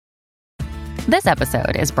This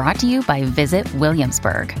episode is brought to you by Visit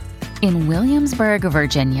Williamsburg. In Williamsburg,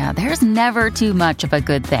 Virginia, there's never too much of a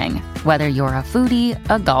good thing. Whether you're a foodie,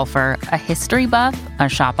 a golfer, a history buff, a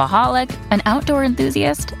shopaholic, an outdoor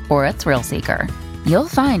enthusiast, or a thrill seeker, you'll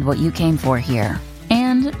find what you came for here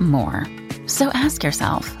and more. So ask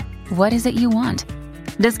yourself, what is it you want?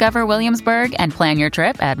 Discover Williamsburg and plan your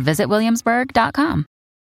trip at visitwilliamsburg.com.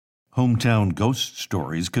 Hometown Ghost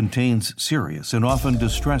Stories contains serious and often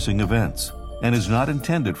distressing events and is not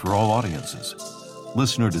intended for all audiences.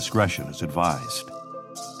 Listener discretion is advised.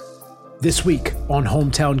 This week on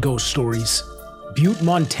Hometown Ghost Stories, Butte,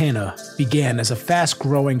 Montana began as a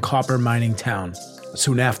fast-growing copper mining town.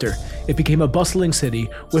 Soon after, it became a bustling city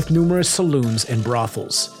with numerous saloons and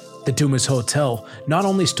brothels. The Dumas Hotel not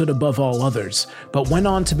only stood above all others, but went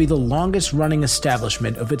on to be the longest-running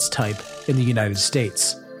establishment of its type in the United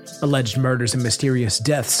States. Alleged murders and mysterious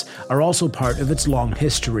deaths are also part of its long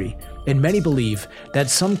history, and many believe that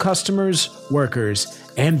some customers, workers,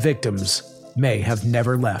 and victims may have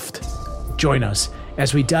never left. Join us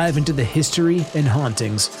as we dive into the history and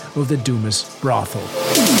hauntings of the Dumas Brothel.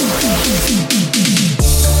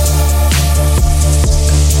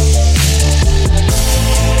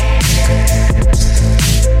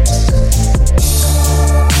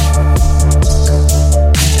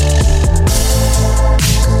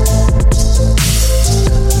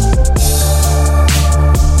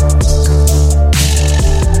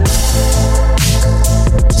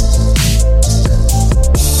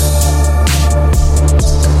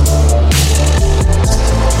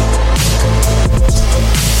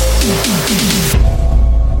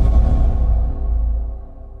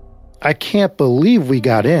 "I can't believe we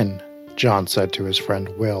got in," John said to his friend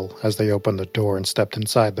Will as they opened the door and stepped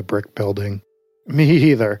inside the brick building. "Me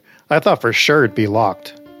either. I thought for sure it'd be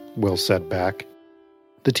locked," Will said back.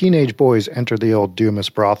 The teenage boys entered the old Dumas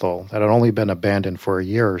brothel that had only been abandoned for a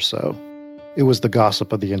year or so. It was the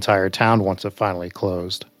gossip of the entire town once it finally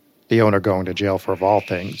closed, the owner going to jail for, of all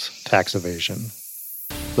things, tax evasion.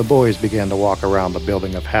 The boys began to walk around the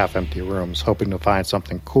building of half-empty rooms, hoping to find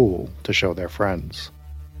something cool to show their friends.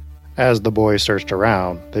 As the boys searched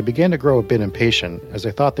around, they began to grow a bit impatient as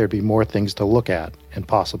they thought there'd be more things to look at and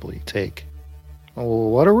possibly take.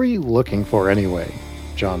 "What are we looking for anyway?"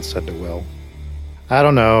 John said to Will. "I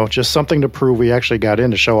don't know, just something to prove we actually got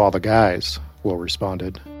in to show all the guys," Will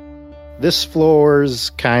responded. "This floor's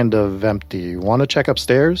kind of empty. Want to check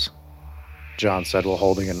upstairs?" John said while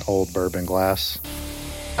holding an old bourbon glass.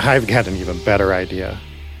 "I've got an even better idea.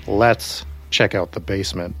 Let's check out the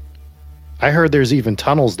basement. I heard there's even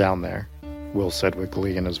tunnels down there," Will said with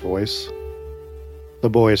glee in his voice. The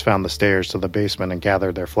boys found the stairs to the basement and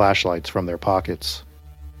gathered their flashlights from their pockets.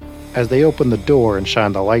 As they opened the door and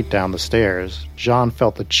shined the light down the stairs, John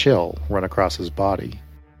felt a chill run across his body.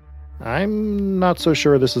 "I'm not so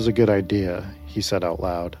sure this is a good idea," he said out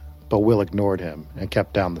loud, but Will ignored him and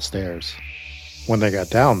kept down the stairs. When they got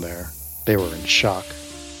down there, they were in shock.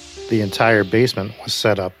 The entire basement was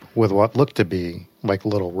set up with what looked to be like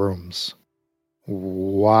little rooms.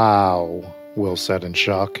 "Wow," Will said in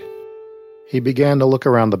shock. He began to look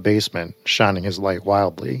around the basement, shining his light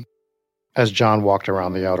wildly. As John walked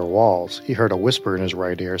around the outer walls, he heard a whisper in his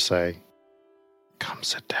right ear say, "Come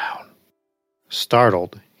sit down."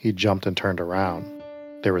 Startled, he jumped and turned around.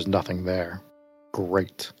 There was nothing there.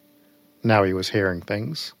 Great. Now he was hearing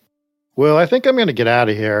things. "Well, I think I'm going to get out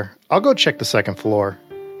of here. I'll go check the second floor,"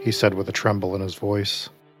 he said with a tremble in his voice.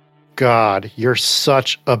 "God, you're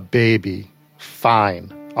such a baby.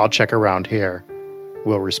 Fine, I'll check around here,"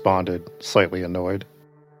 Will responded, slightly annoyed.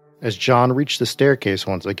 As John reached the staircase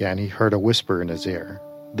once again, he heard a whisper in his ear,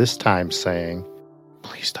 this time saying,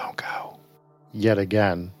 "Please don't go." Yet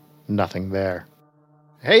again, nothing there.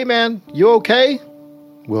 "Hey man, you okay?"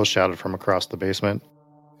 Will shouted from across the basement.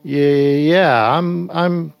 Yeah,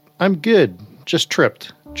 I'm good. Just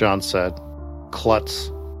tripped," John said.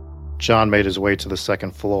 Klutz. John made his way to the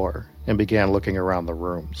second floor and began looking around the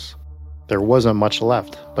rooms. There wasn't much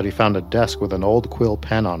left, but he found a desk with an old quill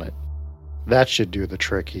pen on it. That should do the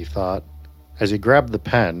trick, he thought. As he grabbed the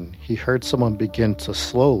pen, he heard someone begin to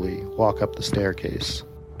slowly walk up the staircase.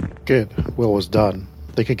 Good, Will was done.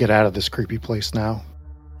 They could get out of this creepy place now.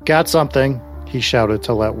 "Got something," he shouted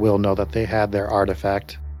to let Will know that they had their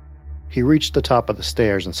artifact. He reached the top of the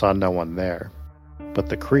stairs and saw no one there, but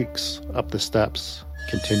the creaks up the steps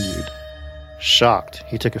continued. Shocked,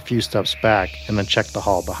 he took a few steps back and then checked the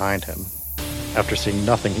hall behind him. After seeing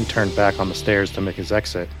nothing, he turned back on the stairs to make his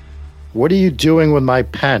exit. "What are you doing with my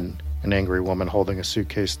pen?" an angry woman holding a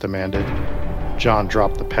suitcase demanded. John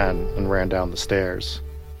dropped the pen and ran down the stairs.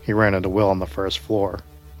 He ran into Will on the first floor,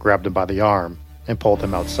 grabbed him by the arm, and pulled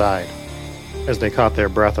him outside. As they caught their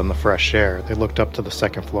breath in the fresh air, they looked up to the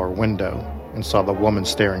second-floor window and saw the woman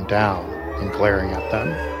staring down and glaring at them.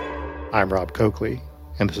 I'm Rob Coakley,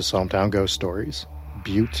 and this is Hometown Ghost Stories,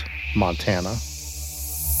 Butte, Montana.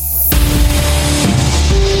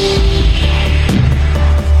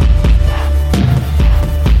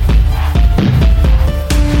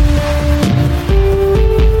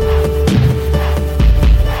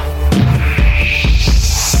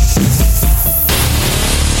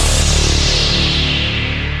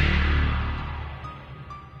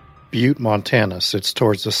 Butte, Montana sits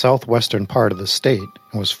towards the southwestern part of the state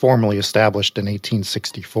and was formally established in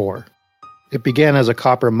 1864. It began as a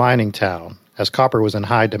copper mining town, as copper was in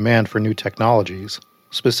high demand for new technologies,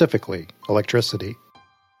 specifically electricity.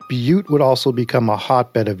 Butte would also become a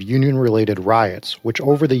hotbed of union-related riots, which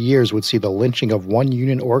over the years would see the lynching of one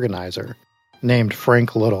union organizer, named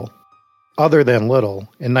Frank Little. Other than Little,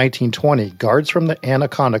 in 1920, guards from the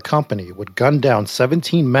Anaconda Company would gun down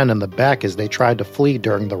 17 men in the back as they tried to flee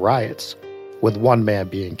during the riots, with one man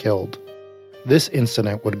being killed. This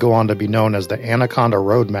incident would go on to be known as the Anaconda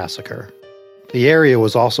Road Massacre. The area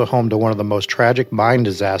was also home to one of the most tragic mine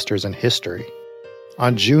disasters in history.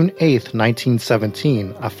 On June 8,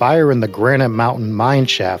 1917, a fire in the Granite Mountain mine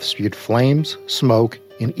shaft spewed flames, smoke,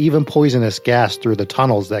 and even poisonous gas through the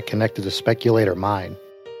tunnels that connected to Speculator Mine.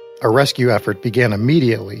 A rescue effort began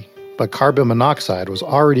immediately, but carbon monoxide was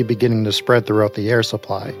already beginning to spread throughout the air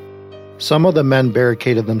supply. Some of the men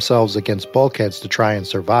barricaded themselves against bulkheads to try and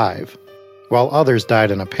survive, while others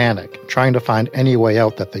died in a panic, trying to find any way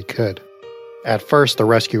out that they could. At first, the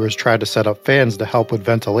rescuers tried to set up fans to help with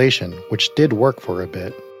ventilation, which did work for a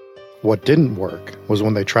bit. What didn't work was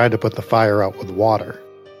when they tried to put the fire out with water.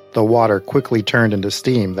 The water quickly turned into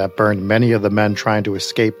steam that burned many of the men trying to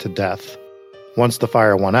escape to death. Once the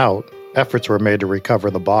fire went out, efforts were made to recover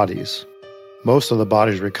the bodies. Most of the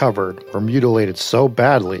bodies recovered were mutilated so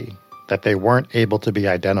badly that they weren't able to be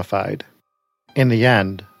identified. In the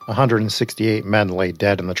end, 168 men lay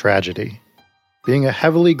dead in the tragedy. Being a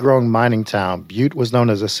heavily grown mining town, Butte was known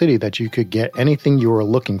as a city that you could get anything you were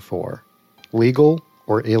looking for, legal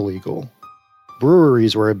or illegal.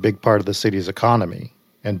 Breweries were a big part of the city's economy,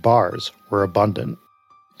 and bars were abundant.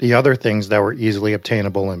 The other things that were easily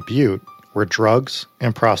obtainable in Butte were drugs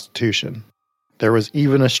and prostitution. There was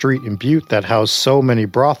even a street in Butte that housed so many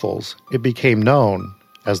brothels, it became known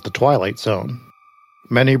as the Twilight Zone.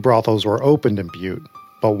 Many brothels were opened in Butte,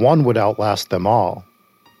 but one would outlast them all,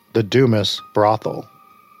 the Dumas Brothel,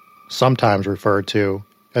 sometimes referred to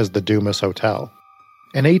as the Dumas Hotel.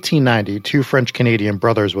 In 1890, two French-Canadian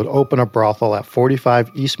brothers would open a brothel at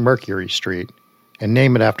 45 East Mercury Street and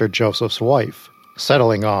name it after Joseph's wife,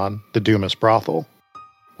 settling on the Dumas Brothel.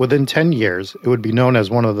 Within 10 years, it would be known as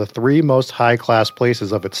one of the three most high-class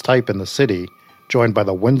places of its type in the city, joined by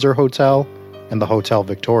the Windsor Hotel and the Hotel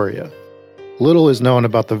Victoria. Little is known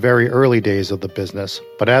about the very early days of the business,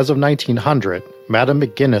 but as of 1900, Madam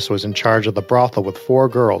McGinnis was in charge of the brothel with 4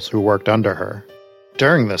 girls who worked under her.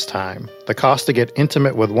 During this time, the cost to get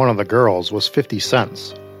intimate with one of the girls was 50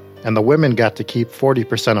 cents, and the women got to keep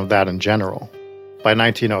 40% of that in general. By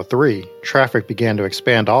 1903, traffic began to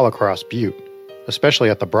expand all across Butte, especially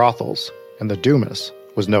at the brothels, and the Dumas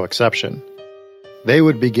was no exception. They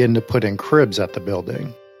would begin to put in cribs at the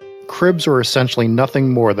building. Cribs were essentially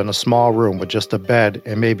nothing more than a small room with just a bed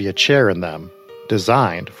and maybe a chair in them,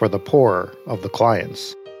 designed for the poorer of the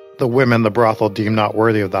clients. The women the brothel deemed not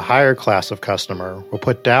worthy of the higher class of customer were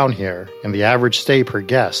put down here, and the average stay per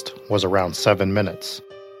guest was around 7 minutes.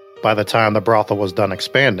 By the time the brothel was done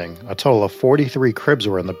expanding, a total of 43 cribs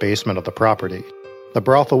were in the basement of the property. The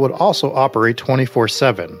brothel would also operate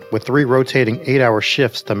 24/7, with 3 rotating 8-hour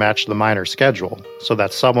shifts to match the miner's schedule, so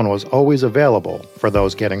that someone was always available for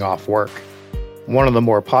those getting off work. One of the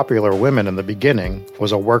more popular women in the beginning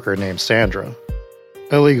was a worker named Sandra.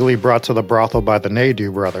 Illegally brought to the brothel by the Nadeau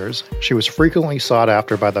brothers, she was frequently sought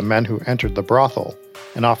after by the men who entered the brothel,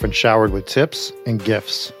 and often showered with tips and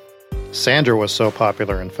gifts. Sandra was so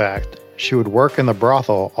popular, in fact, she would work in the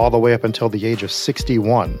brothel all the way up until the age of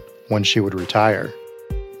 61, when she would retire.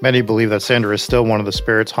 Many believe that Sandra is still one of the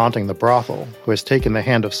spirits haunting the brothel, who has taken the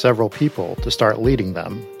hand of several people to start leading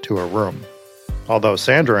them to her room. Although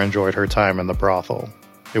Sandra enjoyed her time in the brothel,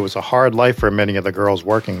 it was a hard life for many of the girls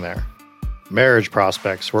working there. Marriage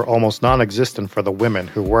prospects were almost non-existent for the women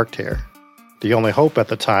who worked here. The only hope at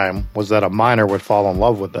the time was that a miner would fall in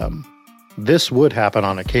love with them. This would happen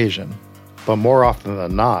on occasion, but more often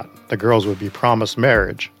than not, the girls would be promised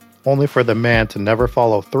marriage, only for the man to never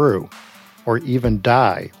follow through, or even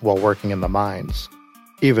die while working in the mines.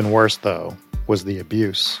 Even worse, though, was the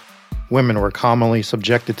abuse. Women were commonly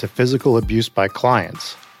subjected to physical abuse by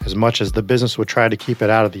clients, As much as the business would try to keep it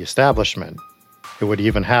out of the establishment, it would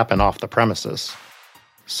even happen off the premises.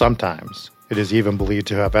 Sometimes, it is even believed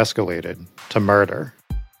to have escalated to murder.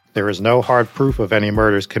 There is no hard proof of any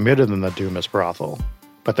murders committed in the Dumas brothel,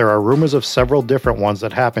 but there are rumors of several different ones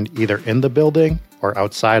that happened either in the building or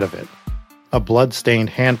outside of it. A blood-stained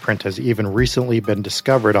handprint has even recently been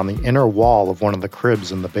discovered on the inner wall of one of the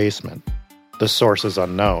cribs in the basement. The source is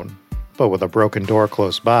unknown, but with a broken door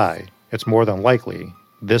close by, it's more than likely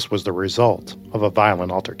this was the result of a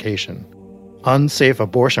violent altercation. Unsafe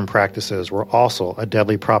abortion practices were also a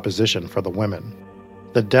deadly proposition for the women.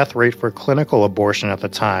 The death rate for clinical abortion at the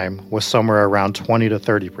time was somewhere around 20 to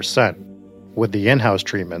 30%, with the in-house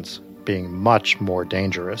treatments being much more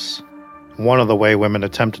dangerous. One of the ways women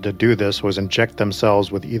attempted to do this was inject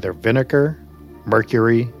themselves with either vinegar,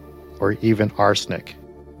 mercury, or even arsenic.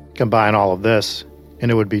 Combine all of this,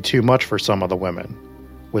 and it would be too much for some of the women,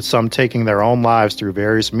 with some taking their own lives through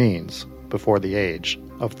various means before the age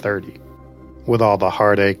of 30. With all the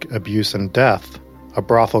heartache, abuse, and death, a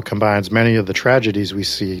brothel combines many of the tragedies we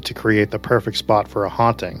see to create the perfect spot for a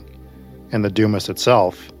haunting, and the Dumas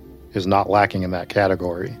itself is not lacking in that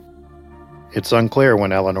category. It's unclear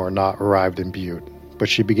when Eleanor Knott arrived in Butte, but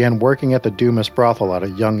she began working at the Dumas brothel at a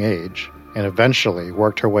young age, and eventually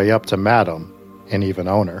worked her way up to madam and even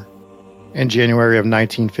owner. In January of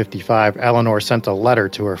 1955, Eleanor sent a letter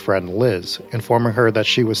to her friend Liz, informing her that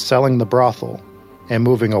she was selling the brothel and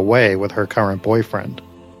moving away with her current boyfriend.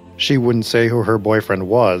 She wouldn't say who her boyfriend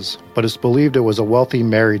was, but it's believed it was a wealthy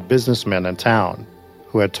married businessman in town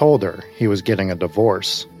who had told her he was getting a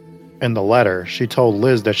divorce. In the letter, she told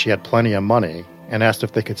Liz that she had plenty of money and asked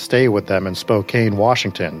if they could stay with them in Spokane,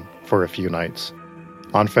 Washington for a few nights.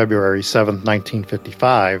 On February 7,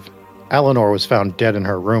 1955, Eleanor was found dead in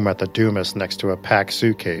her room at the Dumas next to a packed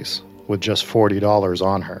suitcase with just $40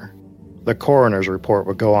 on her. The coroner's report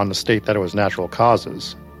would go on to state that it was natural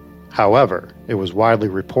causes. However, it was widely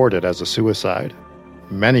reported as a suicide.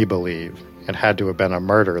 Many believe it had to have been a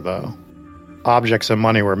murder, though. Objects and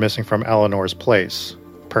money were missing from Eleanor's place,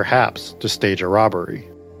 perhaps to stage a robbery.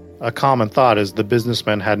 A common thought is the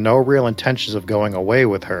businessman had no real intentions of going away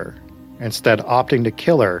with her, instead opting to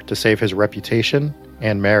kill her to save his reputation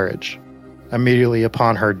and marriage. Immediately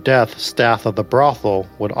upon her death, staff of the brothel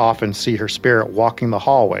would often see her spirit walking the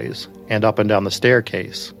hallways and up and down the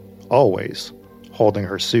staircase, always holding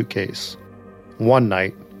her suitcase. One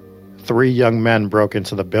night, 3 young men broke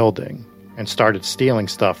into the building and started stealing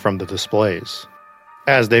stuff from the displays.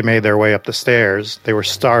 As they made their way up the stairs, they were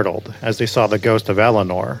startled as they saw the ghost of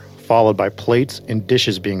Eleanor, followed by plates and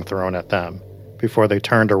dishes being thrown at them, before they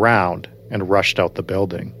turned around and rushed out the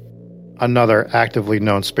building. Another actively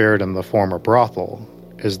known spirit in the former brothel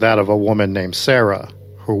is that of a woman named Sarah,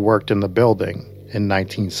 who worked in the building in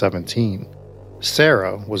 1917.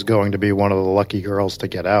 Sarah was going to be one of the lucky girls to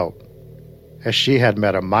get out, as she had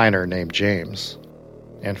met a miner named James.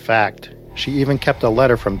 In fact, she even kept a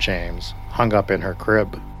letter from James hung up in her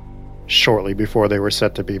crib. Shortly before they were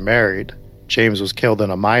set to be married, James was killed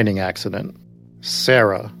in a mining accident.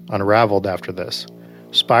 Sarah unraveled after this,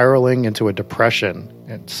 spiraling into a depression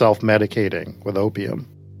and self-medicating with opium.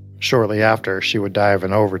 Shortly after, she would die of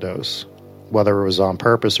an overdose. Whether it was on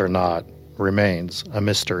purpose or not remains a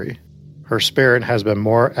mystery. Her spirit has been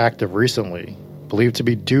more active recently, believed to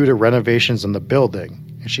be due to renovations in the building,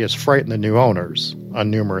 and she has frightened the new owners on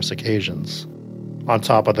numerous occasions. On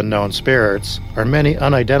top of the known spirits are many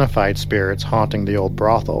unidentified spirits haunting the old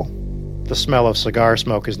brothel. The smell of cigar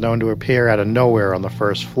smoke is known to appear out of nowhere on the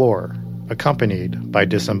first floor, accompanied by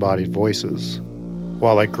disembodied voices.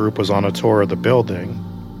 While that group was on a tour of the building,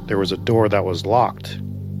 there was a door that was locked,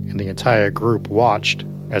 and the entire group watched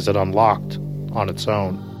as it unlocked on its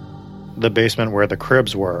own. The basement where the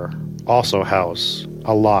cribs were also housed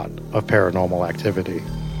a lot of paranormal activity.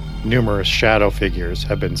 Numerous shadow figures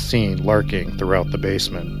have been seen lurking throughout the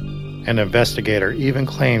basement. An investigator even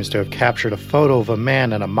claims to have captured a photo of a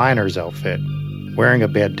man in a miner's outfit, wearing a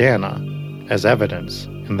bandana, as evidence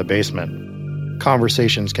in the basement.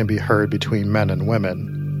 Conversations can be heard between men and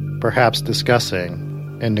women, perhaps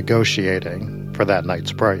discussing and negotiating for that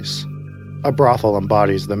night's price. A brothel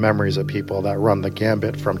embodies the memories of people that run the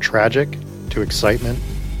gambit from tragic to excitement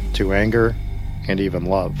to anger and even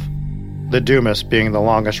love. The Dumas, being the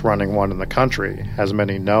longest-running one in the country, has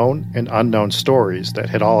many known and unknown stories that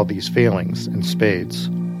hit all of these feelings in spades.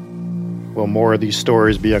 Will more of these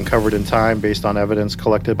stories be uncovered in time based on evidence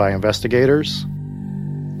collected by investigators?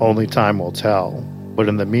 Only time will tell, but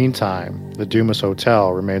in the meantime, the Dumas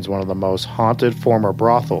Hotel remains one of the most haunted former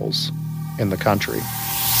brothels in the country.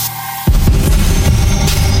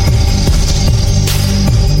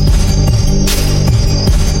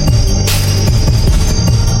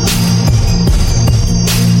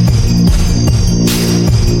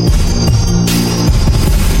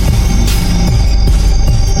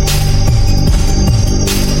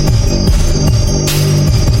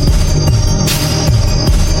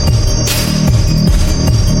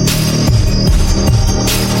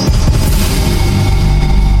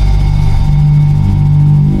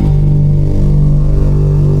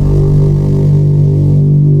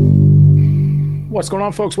 What's going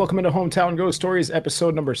on, folks? Welcome into Hometown Ghost Stories,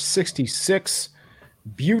 episode number 66,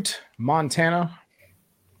 Butte, Montana,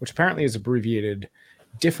 which apparently is abbreviated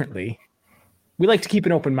differently. We like to keep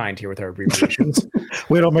an open mind here with our abbreviations.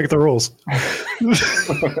 We don't make the rules.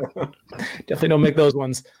 Definitely don't make those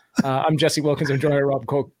ones. I'm Jesse Wilkins. I'm joined by Rob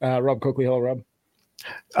Coakley. Hello, Rob.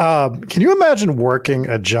 Can you imagine working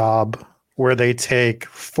a job where they take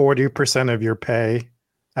 40% of your pay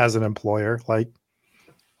as an employer? Like,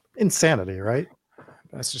 insanity, right?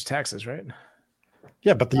 That's just taxes, right?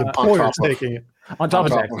 Yeah, but the employer's taking it. On top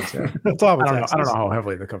of taxes. Yeah. On top of I taxes. don't know how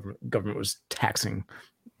heavily the government was taxing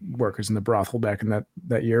workers in the brothel back in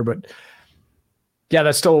that year, but yeah,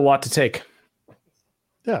 that's still a lot to take.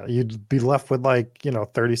 Yeah, you'd be left with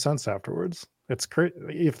 30 cents afterwards. It's crazy.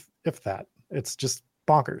 If that. It's just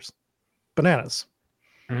bonkers. Bananas.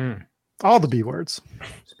 All the B words.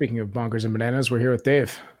 Speaking of bonkers and bananas, we're here with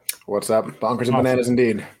Dave. What's up? Bonkers and Bananas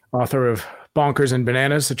indeed. Author of Bonkers and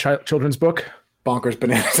Bananas, a children's book. Bonkers,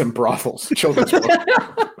 Bananas, and Brothels. Children's book.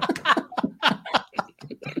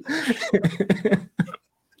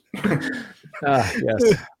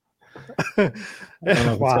 Yes.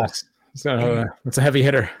 Wow. It's a heavy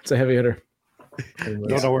hitter. It's a heavy hitter.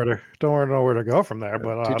 Don't know where to go from there.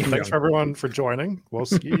 But thanks for everyone for joining. We'll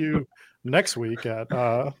see you next week at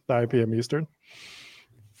 9 p.m. Eastern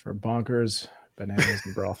for Bonkers, Bananas,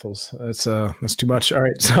 and Brothels. That's too much. All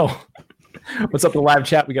right, so what's up in the live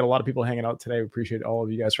chat? We got a lot of people hanging out today. We appreciate all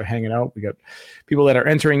of you guys for hanging out. We got people that are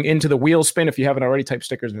entering into the wheel spin. If you haven't already, type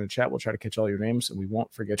stickers in the chat. We'll try to catch all your names, and we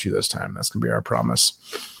won't forget you this time. That's going to be our promise.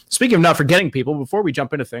 Speaking of not forgetting people, before we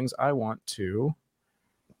jump into things, I want to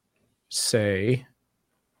say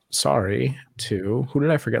sorry to, who did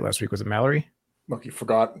I forget last week? Was it Mallory? Look, you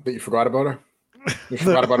forgot about her? You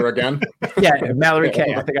forgot about her again? Yeah, Mallory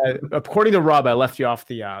K. I think according to Rob, I left you off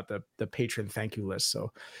the patron thank you list.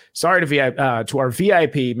 So sorry to our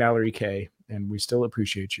VIP Mallory K, and we still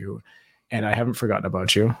appreciate you. And I haven't forgotten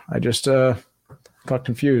about you. I just got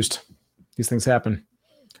confused. These things happen.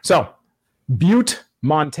 So Butte,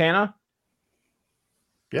 Montana.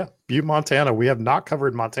 Yeah, Butte, Montana. We have not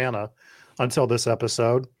covered Montana until this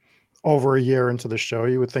episode. Over a year into the show,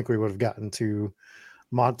 you would think we would have gotten to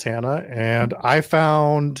Montana, and I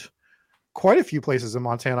found quite a few places in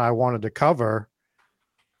Montana I wanted to cover.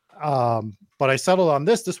 But I settled on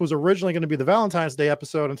this. This was originally going to be the Valentine's Day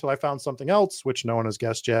episode until I found something else, which no one has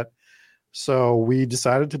guessed yet. So we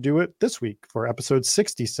decided to do it this week for episode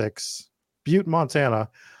 66, Butte, Montana.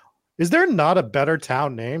 Is there not a better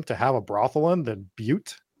town name to have a brothel in than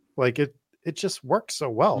Butte? Like it just works so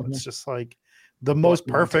well. Mm-hmm. It's just like the most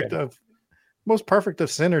perfect of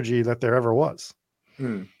synergy that there ever was.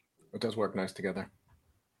 It does work nice together.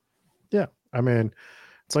 Yeah. I mean,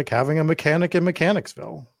 it's like having a mechanic in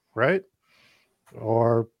Mechanicsville, right?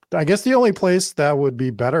 Or I guess the only place that would be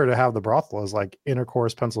better to have the brothel is like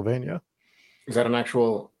Intercourse, Pennsylvania. Is that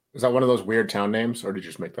one of those weird town names, or did you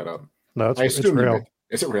just make that up? No, it's real.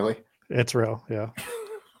 Is it really? It's real, yeah.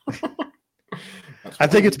 I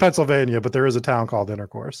think it's Pennsylvania, but there is a town called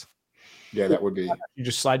Intercourse. Yeah, that would be. You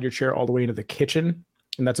just slide your chair all the way into the kitchen,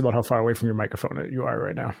 and that's about how far away from your microphone you are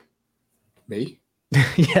right now. Me?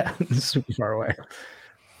 Yeah, super far away.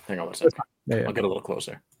 Hang on one second. Yeah. I'll get a little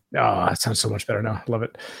closer. Oh, that sounds so much better now. Love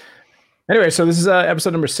it. Anyway, so this is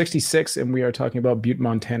episode number 66, and we are talking about Butte,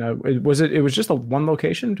 Montana. It was just one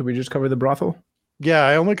location? Did we just cover the brothel? Yeah,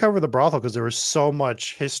 I only covered the brothel because there was so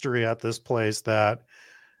much history at this place that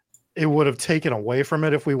it would have taken away from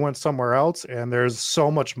it if we went somewhere else. And there's so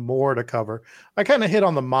much more to cover. I kind of hit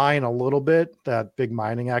on the mine a little bit, that big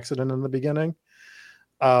mining accident in the beginning.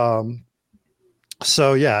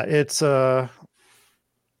 So yeah, it's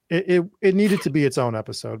it needed to be its own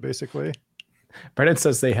episode, basically. Brennan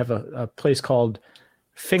says they have a place called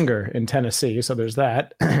Finger in Tennessee. So there's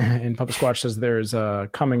that. And Papa Squatch says there's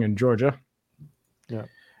Cumming in Georgia. Yeah.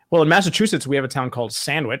 Well, in Massachusetts, we have a town called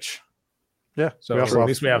Sandwich. Yeah. So at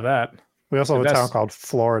least we have that. We also have a town called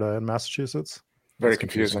Florida in Massachusetts. Very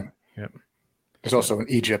confusing. Yep. There's also an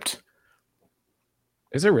Egypt.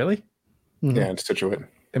 Is there really? Mm-hmm. Yeah, in Scituate.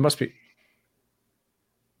 It must be.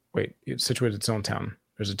 Wait, Scituate is its own town.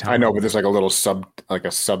 There's a town. I know, but there's like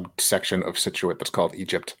a subsection of Scituate that's called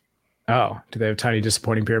Egypt. Oh, do they have tiny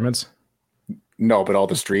disappointing pyramids? No, but all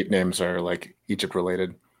the street names are like Egypt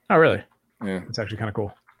related. Oh, really? Yeah, it's actually kind of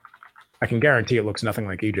cool. I can guarantee it looks nothing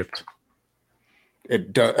like Egypt.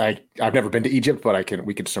 It does. I've never been to Egypt, but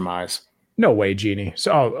we can surmise. No way, Jeannie.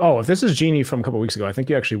 So, if this is Jeannie from a couple of weeks ago, I think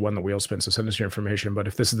you actually won the wheel spin. So send us your information. But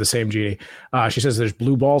if this is the same Jeannie, she says there's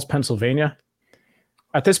Blue Balls, Pennsylvania.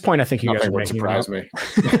 At this point, I think you guys are making surprise me.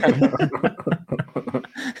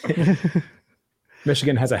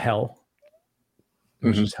 Michigan has a hell.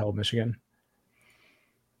 which is Hell, Michigan.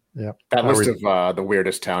 Yep. That list of the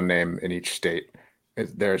weirdest town name in each state,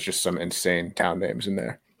 there's just some insane town names in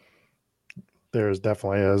there. There's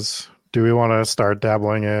definitely is. Do we want to start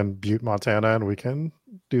dabbling in Butte, Montana, and we can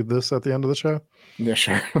do this at the end of the show? Yeah,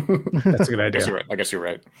 sure. That's a good idea. I guess you're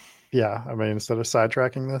right. Yeah, I mean, instead of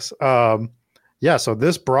sidetracking this. So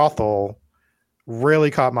this brothel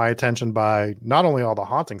really caught my attention by not only all the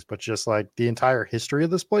hauntings, but just like the entire history of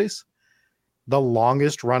this place. The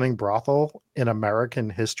longest running brothel in American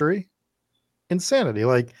history. Insanity.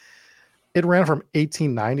 Like, it ran from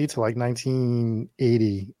 1890 to like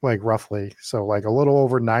 1980, like roughly. So like a little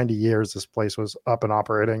over 90 years, this place was up and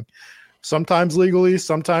operating, sometimes legally,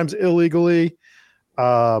 sometimes illegally.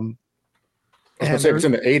 I was going to say, if it's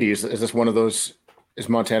in the 80s, is this one of those, is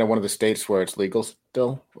Montana one of the states where it's legal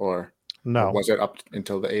still? Or no, was it up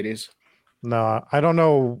until the 80s? No, I don't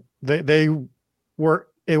know.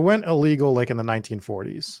 It went illegal like in the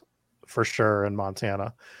 1940s for sure in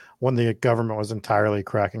Montana when the government was entirely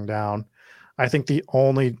cracking down. I think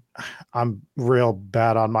I'm real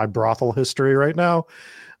bad on my brothel history right now.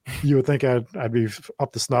 You would think I'd be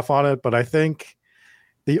up to snuff on it, but I think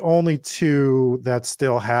the only two that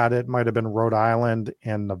still had it might have been Rhode Island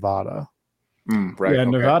and Nevada. Right. Yeah,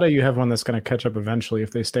 okay. Nevada, you have one that's going to catch up eventually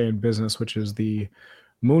if they stay in business, which is the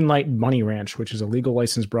Moonlight Bunny Ranch, which is a legal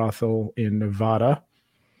licensed brothel in Nevada.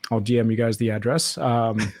 I'll DM you guys the address.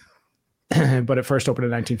 But it first opened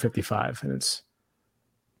in 1955, and it's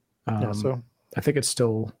so I think it's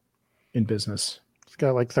still in business. It's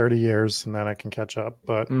got like 30 years, and then I can catch up.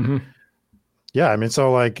 But yeah, I mean,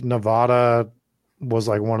 so like Nevada was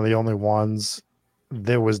like one of the only ones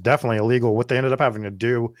that was definitely illegal. What they ended up having to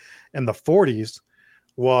do in the 40s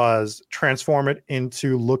was transform it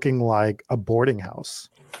into looking like a boarding house.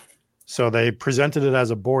 So they presented it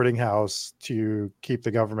as a boarding house to keep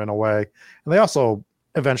the government away. And they also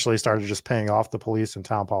eventually started just paying off the police and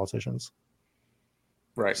town politicians.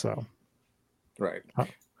 Right. So, right.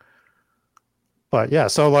 But yeah,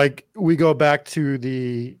 so like we go back to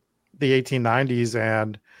the 1890s,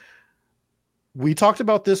 and we talked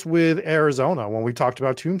about this with Arizona when we talked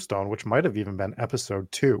about Tombstone, which might have even been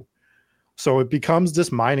episode 2. So it becomes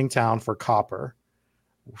this mining town for copper.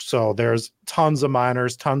 So there's tons of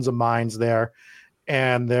miners, tons of mines there,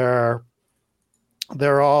 and they're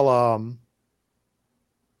all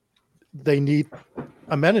they need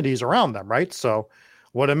amenities around them, right? So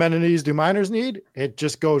what amenities do miners need? It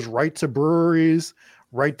just goes right to breweries,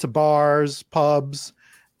 right to bars, pubs,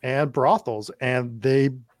 and brothels. And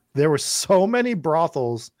there were so many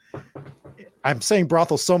brothels. I'm saying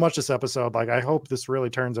brothels so much this episode. Like, I hope this really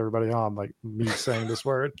turns everybody on, like me saying this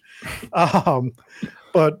word.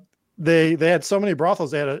 But they had so many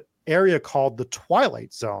brothels. They had an area called the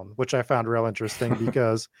Twilight Zone, which I found real interesting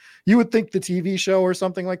because you would think the TV show or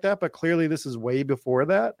something like that, but clearly this is way before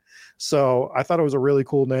that. So I thought it was a really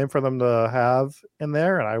cool name for them to have in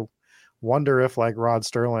there. And I wonder if like Rod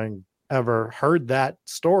Sterling ever heard that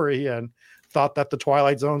story and thought that the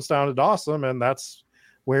Twilight Zone sounded awesome, and that's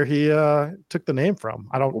where he took the name from.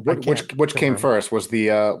 Which came first? Was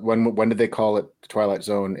the when did they call it the Twilight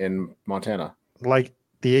Zone in Montana? Like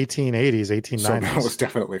the 1880s, 1890s. So that was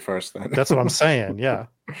definitely first then. That's what I'm saying. Yeah.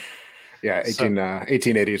 Yeah.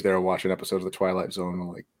 1880s. They were watching episodes of the Twilight Zone.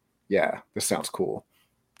 And like, yeah, this sounds cool.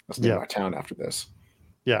 Let's name our town after this.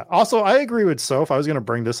 Yeah. Also, I agree with Soph. I was going to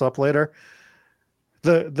bring this up later.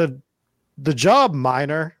 The job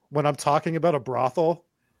miner, when I'm talking about a brothel,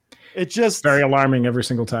 it just very alarming every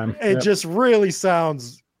single time. It just really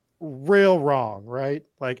sounds real wrong, right?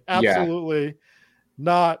 Like absolutely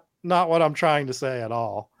not what I'm trying to say at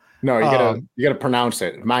all. No, you gotta pronounce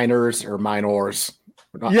it. Miners or minors.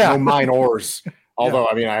 No minors. Although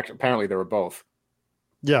I mean, apparently there were both.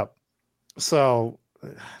 Yeah. So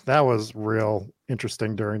that was real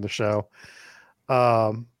interesting during the show.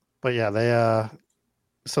 But yeah,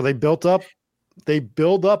 they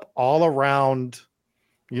build up all around,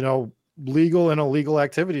 legal and illegal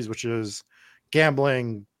activities, which is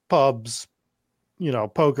gambling, pubs,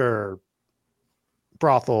 poker,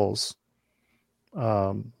 brothels,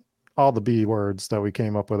 all the B words that we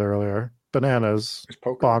came up with earlier. Bananas,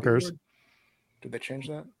 bonkers. Did they change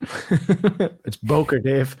that? It's Boker,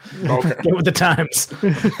 Dave. Boker. Get with the times.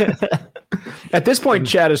 At this point,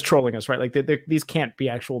 Chad is trolling us, right? Like these can't be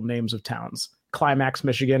actual names of towns. Climax,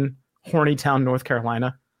 Michigan. Hornytown, North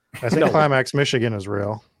Carolina. I think Climax, Michigan is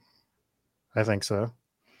real. I think so.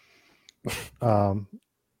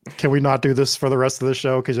 Can we not do this for the rest of the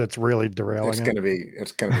show? Because it's really derailing. It's gonna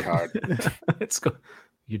be hard.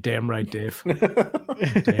 You're damn right, Dave.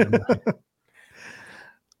 Damn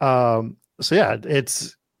right. So yeah,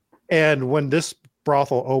 and when this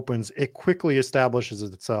brothel opens, it quickly establishes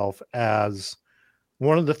itself as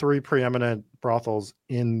one of the 3 preeminent brothels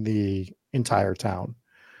in the entire town.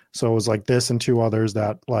 So it was like this and 2 others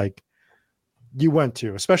that like you went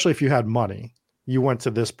to, especially if you had money, you went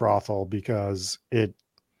to this brothel because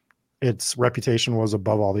its reputation was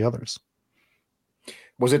above all the others.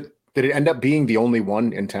 Did it end up being the only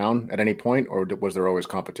one in town at any point, or was there always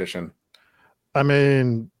competition? I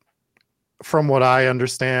mean, from what I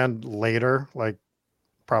understand later, like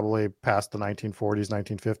probably past the 1940s,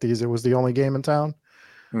 1950s, it was the only game in town.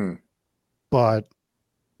 But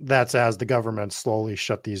that's as the government slowly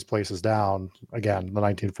shut these places down. Again, the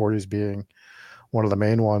 1940s being one of the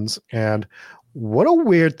main ones. And what a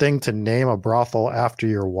weird thing to name a brothel after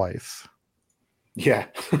your wife. Yeah.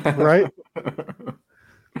 Right?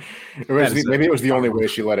 Maybe it was the only way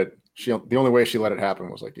she let it. The only way she let it happen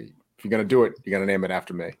was like, if you're gonna do it, you gotta name it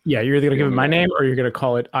after me. Yeah, you're either gonna give it my name or you're gonna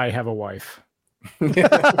call it "I Have a Wife." Those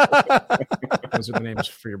are the names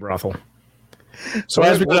for your brothel. So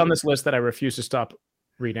as we go down this list that I refuse to stop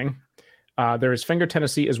reading, there is Finger,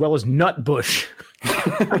 Tennessee, as well as Nutbush,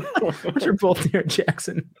 which are both near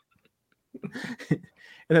Jackson. And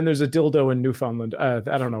then there's a dildo in Newfoundland. I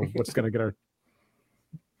don't know what's gonna get our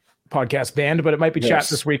podcast banned, but it might be chat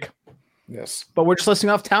this week. Yes, but we're just listing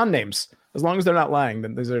off town names. As long as they're not lying,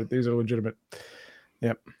 then these are legitimate.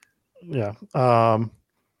 Yep. Yeah.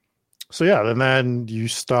 So yeah, and then you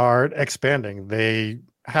start expanding. They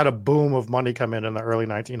had a boom of money come in the early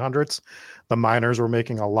 1900s. The miners were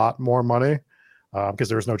making a lot more money because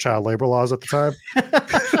there was no child labor laws at the time.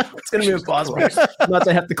 It's going to be impossible not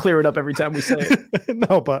to have to clear it up every time we say it.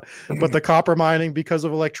 No, but the copper mining, because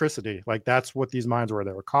of electricity, like that's what these mines were.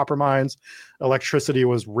 They were copper mines. Electricity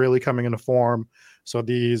was really coming into form. So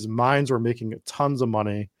these mines were making tons of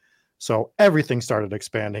money. So everything started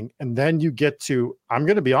expanding. And then you get to, I'm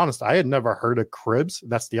going to be honest, I had never heard of cribs.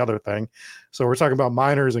 That's the other thing. So we're talking about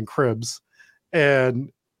miners and cribs.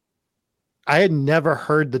 And I had never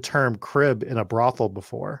heard the term crib in a brothel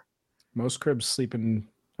before. Most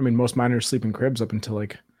most miners sleep in cribs up until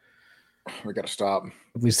like. We got to stop.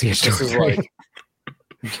 At least the age this is like.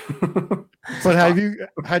 But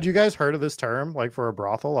had you guys heard of this term, like for a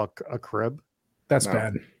brothel, a crib? That's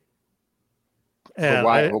bad. And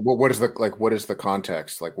why? What is the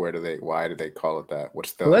context? Like, why do they call it that?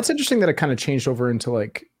 Well, that's interesting that it kind of changed over into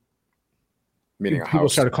like, meaning people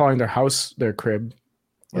started calling their house their crib.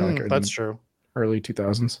 That's true. Early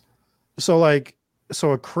 2000s.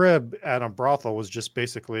 So a crib at a brothel was just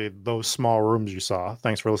basically those small rooms you saw.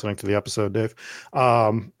 Thanks for listening to the episode, Dave.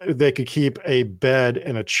 They could keep a bed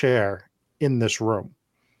and a chair in this room,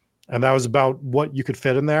 and that was about what you could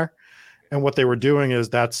fit in there. And what they were doing is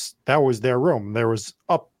that was their room.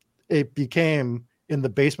 It became in the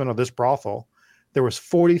basement of this brothel. There was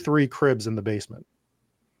 43 cribs in the basement,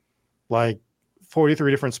 like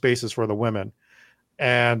 43 different spaces for the women.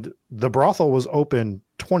 And the brothel was open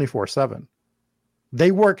 24/7.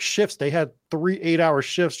 They worked shifts. They had 3 8-hour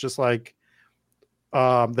shifts, just like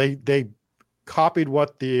they copied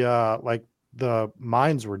what the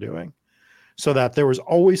mines were doing, so that there was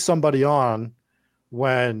always somebody on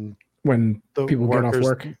when the people get off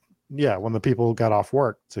work. Yeah, when the people got off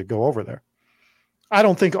work to go over there. I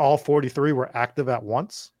don't think all 43 were active at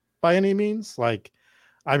once by any means. Like,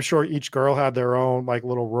 I'm sure each girl had their own like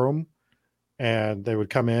little room, and they would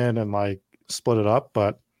come in and like split it up.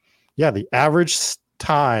 But yeah, the average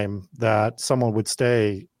time that someone would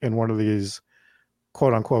stay in one of these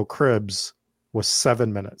quote unquote cribs was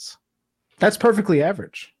 7 minutes. That's perfectly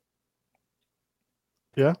average.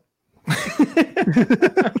 Yeah.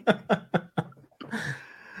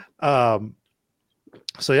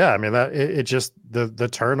 So yeah, I mean that it just the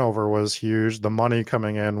turnover was huge. The money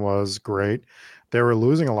coming in was great. They were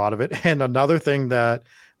losing a lot of it. And another thing that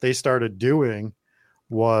they started doing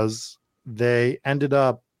was they ended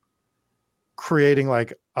up creating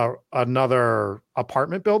like another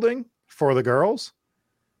apartment building for the girls.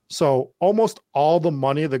 So almost all the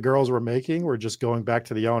money the girls were making were just going back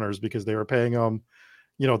to the owners because they were paying them,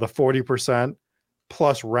 the 40%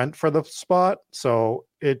 plus rent for the spot. So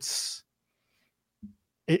it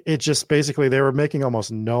just basically, they were making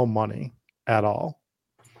almost no money at all.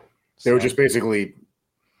 They were just basically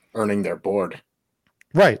earning their board.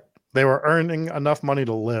 Right. They were earning enough money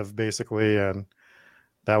to live basically. And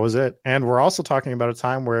that was it. And we're also talking about a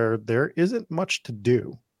time where there isn't much to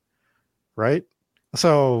do. Right.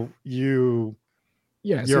 So it's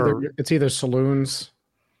either saloons,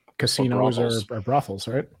 casinos, or brothels,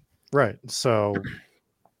 right? Right. So,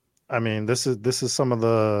 I mean, this is some of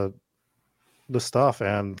the stuff,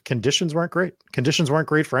 and conditions weren't great. Conditions weren't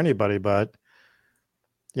great for anybody, but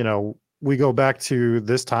we go back to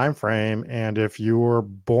this time frame, and if you were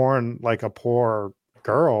born like a poor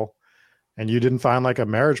girl and you didn't find like a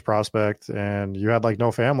marriage prospect and you had like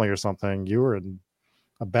no family or something, you were in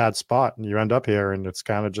a bad spot, and you end up here, and it's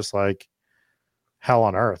kind of just like hell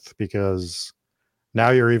on earth, because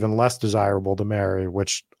now you're even less desirable to marry,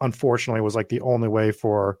 which unfortunately was like the only way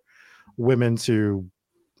for women to,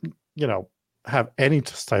 have any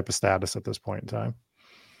type of status at this point in time.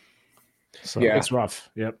 So Yeah. It's rough.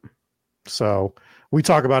 Yep. So we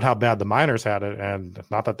talk about how bad the miners had it, and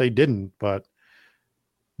not that they didn't, but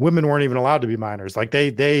women weren't even allowed to be miners. Like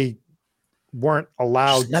they weren't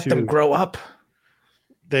allowed Just let to them grow up.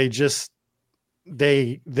 Their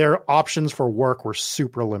options for work were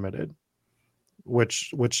super limited,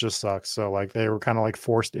 which just sucks. So like they were kind of like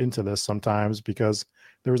forced into this sometimes because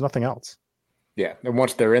there was nothing else. Yeah. And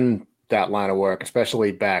once they're in that line of work,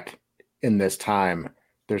 especially back in this time,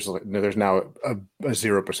 there's now a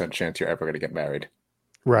 0% chance you're ever going to get married.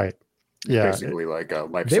 Right. Yeah. Basically like a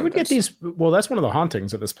life They would get sentence. these. Well, that's one of the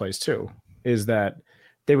hauntings of this place too, is that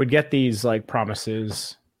they would get these like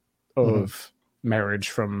promises of marriage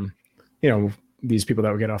from, these people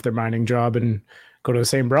that would get off their mining job and go to the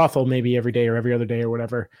same brothel maybe every day or every other day or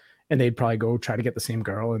whatever. And they'd probably go try to get the same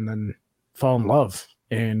girl and then fall in love.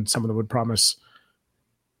 And some of them would promise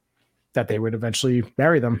that they would eventually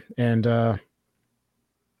marry them. And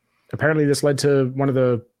apparently this led to one of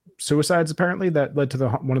the suicides, apparently, that led to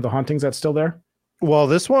one of the hauntings that's still there. Well,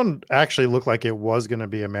 this one actually looked like it was going to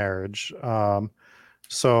be a marriage.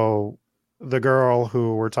 So the girl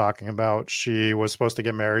who we're talking about, she was supposed to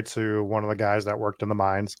get married to one of the guys that worked in the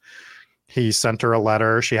mines. He sent her a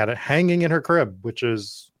letter. She had it hanging in her crib, which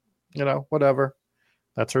is, whatever.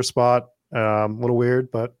 That's her spot. A little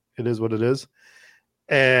weird, but it is what it is.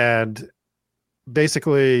 And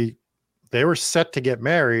basically they were set to get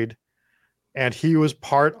married, and he was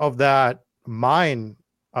part of that mine,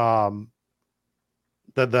 the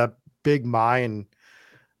big mine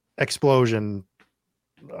explosion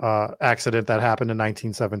accident that happened in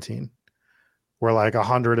 1917, where like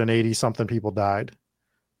 180 something people died,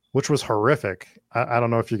 which was horrific. I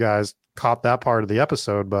don't know if you guys caught that part of the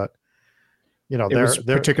episode, but it was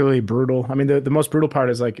particularly brutal. I mean, the most brutal part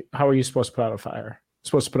is like, how are you supposed to put out a fire? You're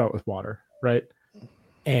supposed to put out with water, right?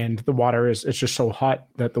 And the water it's just so hot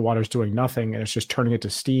that the water's doing nothing, and it's just turning it to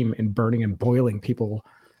steam and burning and boiling people.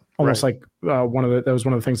 Almost like that was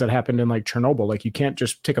one of the things that happened in like Chernobyl. Like you can't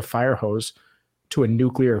just take a fire hose to a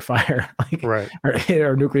nuclear fire,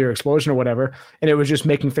 or nuclear explosion or whatever, and it was just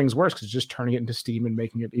making things worse because it's just turning it into steam and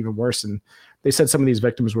making it even worse. And they said some of these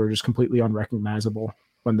victims were just completely unrecognizable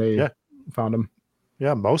when they found them.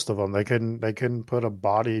 Yeah, most of them they couldn't put a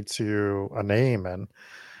body to a name, and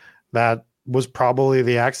that was probably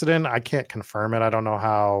the accident. I can't confirm it. I don't know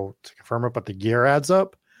how to confirm it, but the year adds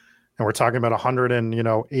up. And we're talking about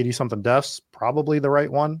 180 something deaths, probably the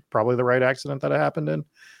right one, probably the right accident that it happened in,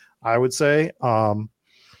 I would say. So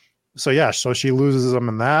she loses them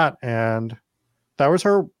in that, and that was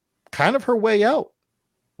her way out,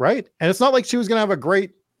 right? And it's not like she was going to have a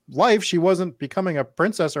great life. She wasn't becoming a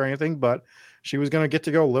princess or anything, but she was going to get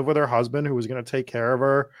to go live with her husband, who was going to take care of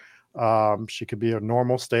her. She could be a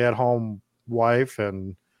normal stay-at-home wife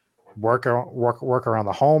and work around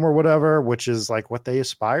the home or whatever, which is like what they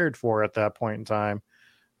aspired for at that point in time.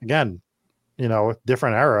 Again,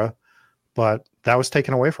 different era, but that was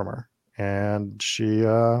taken away from her, and she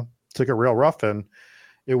took it real rough. And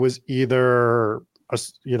it was either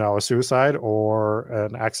a suicide or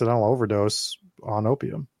an accidental overdose on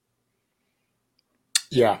opium.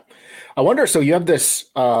 Yeah. I wonder, so you have this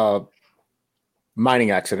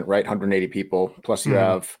mining accident, right? 180 people, plus you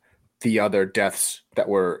have the other deaths that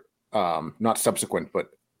were not subsequent, but,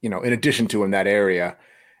 in addition to in that area.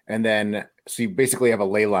 And then, so you basically have a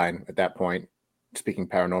ley line at that point, speaking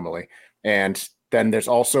paranormally. And then there's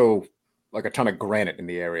also like a ton of granite in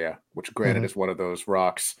the area, which granite is one of those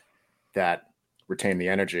rocks that retain the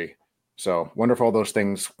energy. So wonder if all those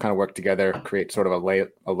things kind of work together, create sort of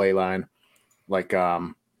a ley line, like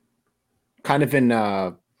kind of in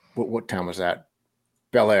what town was that?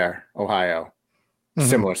 Bel Air, Ohio.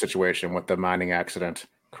 Similar situation with the mining accident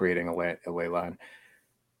creating a ley line.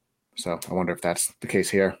 So I wonder if that's the case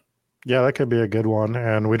here. Yeah, that could be a good one.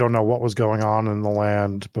 And we don't know what was going on in the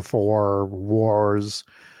land before wars.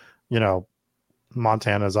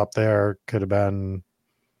 Montana's up there. Could have been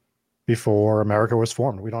before America was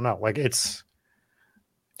formed. We don't know. Like it's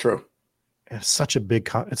true. It's such a big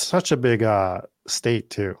state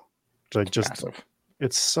too. Like just massive.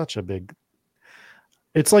 It's such a big.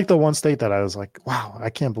 It's like the one state that I was like, wow, I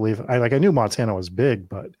can't believe it. I knew Montana was big,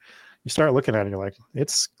 but you start looking at it, you're like,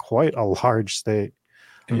 it's quite a large state.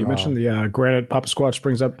 And you mentioned the granite. Papa Squatch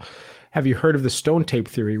brings up, have you heard of the stone tape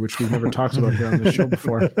theory, which we've never talked about here on the show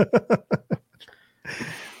before?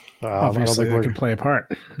 Obviously, that can play a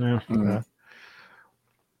part. Yeah. Yeah.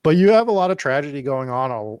 But you have a lot of tragedy going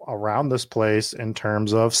on around this place in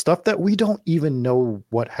terms of stuff that we don't even know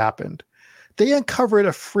what happened. They uncovered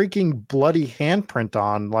a freaking bloody handprint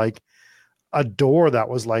on like a door that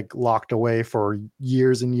was like locked away for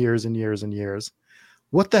years and years and years and years.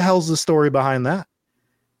 What the hell's the story behind that?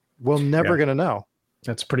 We're never going to know.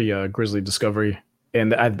 That's pretty grisly discovery.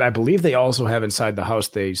 And I believe they also have inside the house,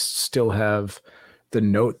 they still have the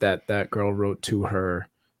note that girl wrote to her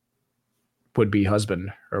would-be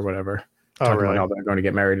husband or whatever. Talking about how they're going to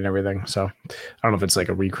get married and everything. So I don't know if it's like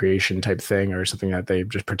a recreation type thing or something that they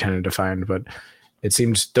just pretended to find, but it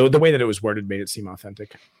seems the way that it was worded made it seem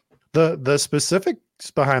authentic. The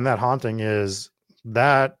specifics behind that haunting is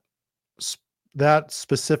that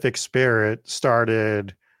specific spirit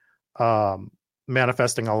started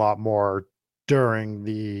manifesting a lot more during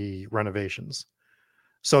the renovations.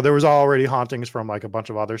 So there was already hauntings from like a bunch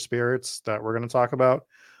of other spirits that we're going to talk about,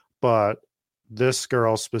 but this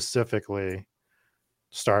girl specifically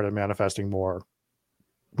started manifesting more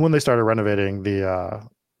when they started renovating the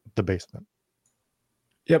basement.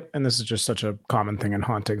 Yep. And this is just such a common thing in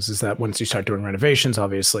hauntings is that once you start doing renovations,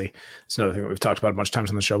 obviously it's another thing that we've talked about a bunch of times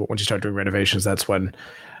on the show, but once you start doing renovations, that's when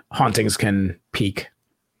hauntings can peak.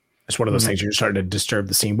 It's one of those things you're starting to disturb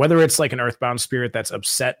the scene, whether it's like an earthbound spirit that's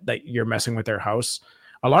upset that you're messing with their house.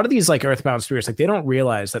 A lot of these like earthbound spirits, like they don't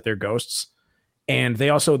realize that they're ghosts. And they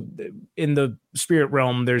also, in the spirit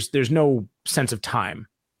realm, there's no sense of time.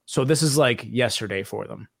 So this is like yesterday for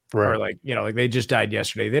them. Right. Or like, like they just died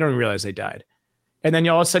yesterday. They don't even realize they died. And then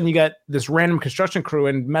all of a sudden you got this random construction crew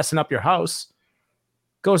and messing up your house.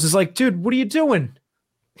 Ghost is like, dude, what are you doing?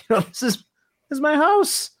 This is my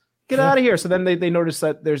house. Get out of here. So then they notice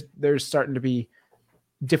that there's starting to be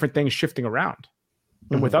different things shifting around.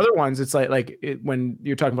 And with other ones, it's when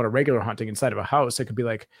you're talking about a regular haunting inside of a house, it could be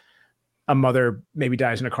like a mother maybe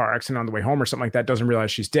dies in a car accident on the way home or something like that, doesn't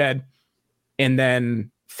realize she's dead. And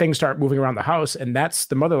then things start moving around the house. And that's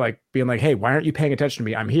the mother like being like, hey, why aren't you paying attention to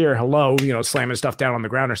me? I'm here. Hello. Slamming stuff down on the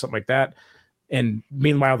ground or something like that. And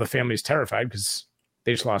meanwhile, the family's terrified because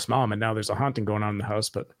they just lost mom and now there's a haunting going on in the house.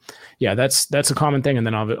 But yeah, that's a common thing. And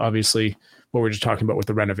then obviously what we're just talking about with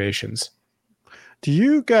the renovations. Do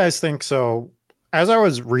you guys think so? As I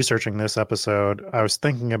was researching this episode, I was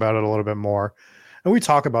thinking about it a little bit more. And we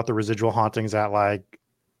talk about the residual hauntings at like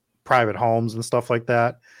private homes and stuff like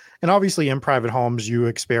that. And obviously in private homes, you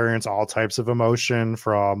experience all types of emotion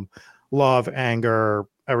from love, anger,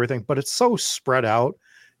 everything. But it's so spread out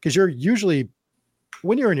because you're usually,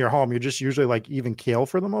 when you're in your home, you're just usually like even keel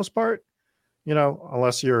for the most part,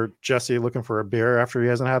 unless you're Jesse looking for a beer after he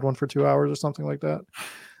hasn't had one for 2 hours or something like that.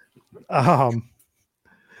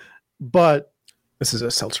 But this is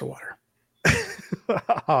a seltzer water.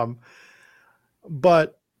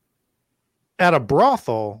 But at a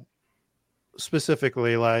brothel,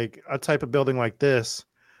 specifically, like a type of building like this,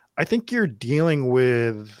 I think you're dealing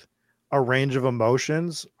with a range of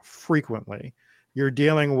emotions frequently. You're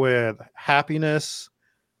dealing with happiness,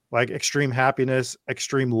 like extreme happiness,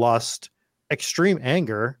 extreme lust, extreme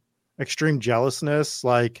anger, extreme jealousness.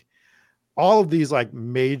 Like all of these like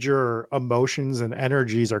major emotions and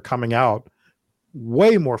energies are coming out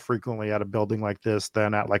way more frequently at a building like this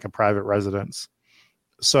than at like a private residence.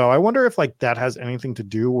 So I wonder if like that has anything to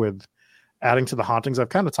do with adding to the hauntings. I've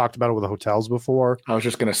kind of talked about it with the hotels before. I was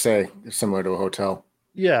just going to say similar to a hotel.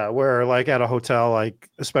 Yeah. Where like at a hotel, like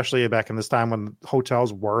especially back in this time when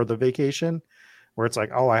hotels were the vacation, where it's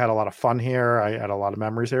like, oh, I had a lot of fun here. I had a lot of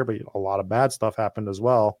memories here, but a lot of bad stuff happened as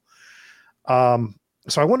well.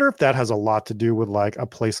 So I wonder if that has a lot to do with like a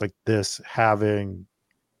place like this having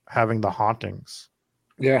the hauntings.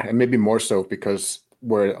 Yeah, and maybe more so because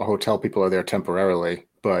where a hotel, people are there temporarily,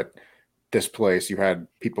 but this place, you had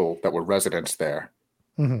people that were residents there,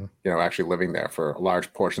 actually living there for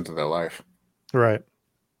large portions of their life. Right.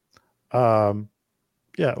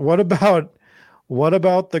 Yeah. What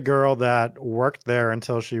about the girl that worked there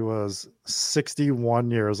until she was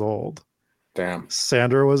 61 years old? Damn.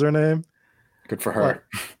 Sandra was her name. Good for her.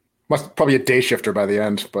 Must probably a day shifter by the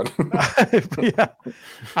end, but yeah.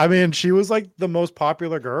 I mean, she was like the most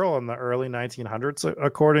popular girl in the early 1900s,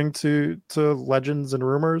 according to legends and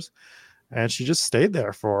rumors. And she just stayed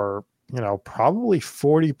there for, probably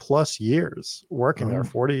 40 plus years, working there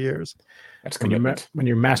 40 years. That's commitment. When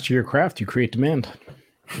you master your craft, you create demand.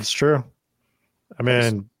 It's true. I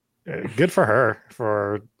mean, good for her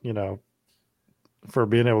for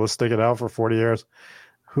being able to stick it out for 40 years.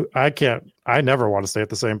 I never want to stay at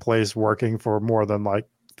the same place working for more than like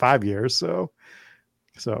 5 years. So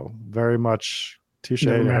very much touche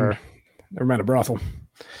to her. Never mind a brothel.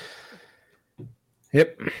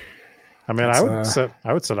 Yep. I mean, I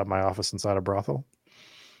would set up my office inside a brothel.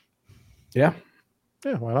 Yeah.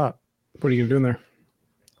 Yeah, why not? What are you gonna do in there?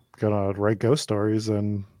 Gonna write ghost stories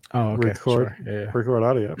and record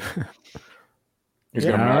audio. He's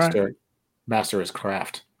gonna master his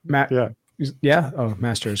craft. Yeah. Oh,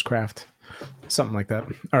 master his craft. Something like that.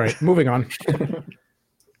 All right, moving on.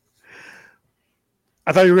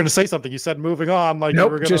 I thought you were going to say something. You said moving on. Like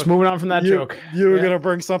nope, just moving on from that joke. You were going to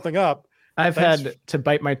bring something up. I've had to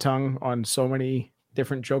bite my tongue on so many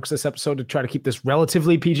different jokes this episode to try to keep this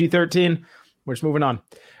relatively PG-13. We're just moving on.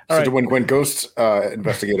 All right. When ghost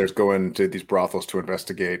investigators go into these brothels to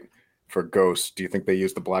investigate for ghosts, do you think they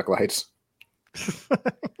use the black lights?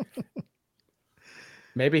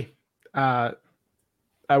 Maybe. I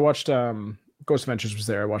watched Ghost Adventures was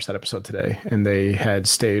there. I watched that episode today, and they had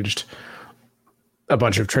staged a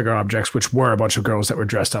bunch of trigger objects, which were a bunch of girls that were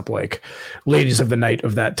dressed up like ladies of the night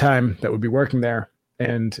of that time that would be working there.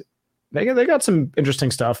 And they got some interesting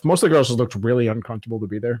stuff. Most of the girls just looked really uncomfortable to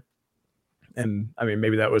be there. And I mean,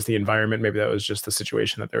 maybe that was the environment. Maybe that was just the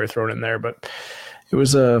situation that they were thrown in there, but it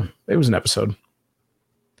was an episode.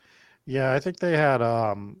 Yeah. I think they had,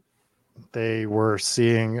 they were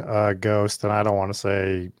seeing a ghost, and I don't want to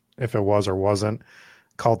say if it was or wasn't,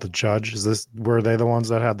 called the Judge. Were they the ones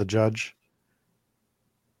that had the Judge?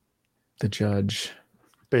 The Judge.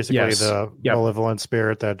 Basically, yes. The malevolent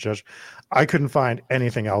spirit that judge. I couldn't find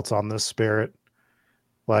anything else on this spirit.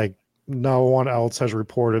 Like, no one else has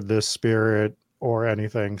reported this spirit or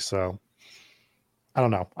anything. So, I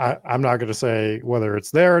don't know. I'm not going to say whether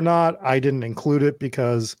it's there or not. I didn't include it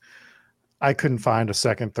because I couldn't find a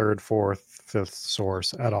second, third, fourth, fifth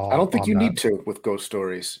source at all. I don't think you need to with ghost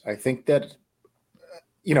stories. I think that,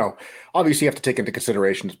 obviously you have to take into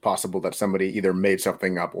consideration it's possible that somebody either made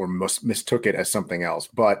something up or mistook it as something else.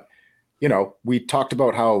 But, we talked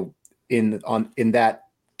about how in that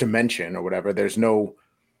dimension or whatever, there's no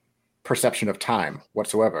perception of time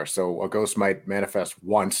whatsoever. So a ghost might manifest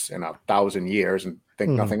once in 1,000 years and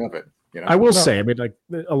think nothing of it. I will say, I mean, like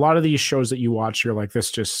a lot of these shows that you watch, you're like,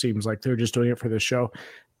 this just seems like they're just doing it for this show.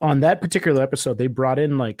 On that particular episode, they brought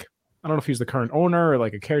in like, I don't know if he's the current owner or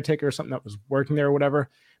like a caretaker or something that was working there or whatever,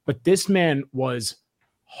 but this man was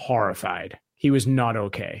horrified. He was not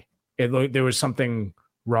okay. There was something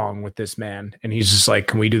wrong with this man. And he's just like,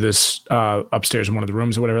 can we do this upstairs in one of the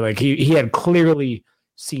rooms or whatever? Like he had clearly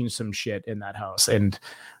seen some shit in that house. And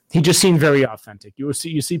he just seemed very authentic. You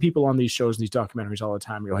see people on these shows, these documentaries all the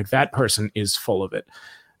time. You're like, that person is full of it.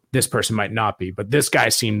 This person might not be, but this guy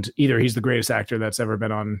seemed either he's the greatest actor that's ever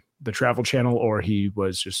been on the Travel Channel, or he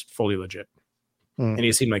was just fully legit. And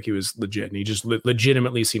he seemed like he was legit, and he just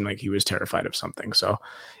legitimately seemed like he was terrified of something. So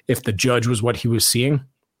if the Judge was what he was seeing,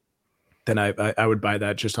 then I would buy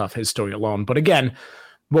that just off his story alone. But again,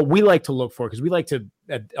 what we like to look for, because we like to,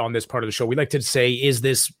 on this part of the show, we like to say, is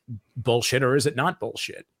this bullshit or is it not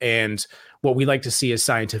bullshit? And what we like to see is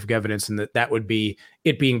scientific evidence, and that would be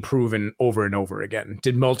it being proven over and over again.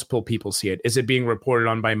 Did multiple people see it? Is it being reported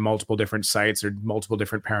on by multiple different sites or multiple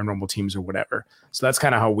different paranormal teams or whatever? So that's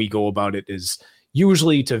kind of how we go about it, is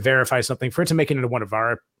usually to verify something. For it to make it into one of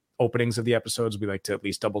our openings of the episodes, we like to at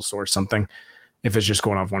least double source something. If it's just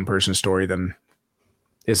going off one person's story, then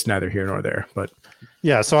it's neither here nor there. But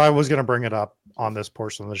yeah, so I was going to bring it up on this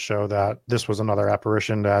portion of the show that this was another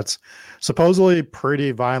apparition that's supposedly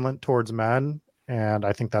pretty violent towards men. And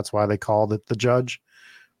I think that's why they called it the Judge,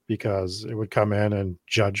 because it would come in and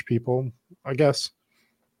judge people, I guess.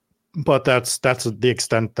 But that's the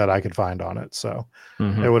extent that I could find on it. So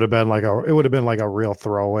it would have been like a real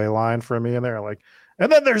throwaway line for me in there. Like,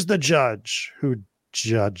 and then there's the Judge who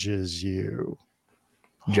judges you.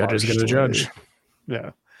 Judge is going to judge.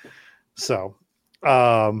 Yeah. So,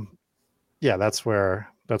 yeah, that's where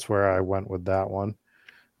I went with that one.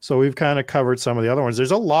 So we've kind of covered some of the other ones.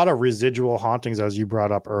 There's a lot of residual hauntings, as you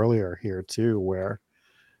brought up earlier here too, where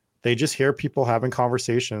they just hear people having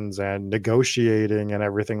conversations and negotiating and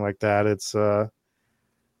everything like that. It's like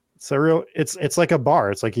a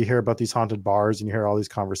bar. It's like you hear about these haunted bars and you hear all these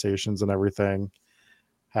conversations and everything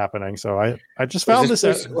happening. So I just found this.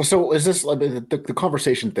 So is this like the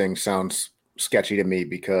conversation thing sounds sketchy to me,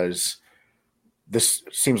 because this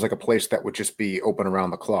seems like a place that would just be open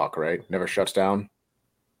around the clock, right? Never shuts down.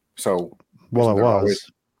 So, well, it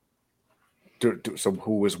was. So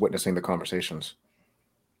who was witnessing the conversations?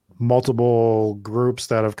 Multiple groups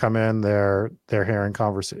that have come in. They're hearing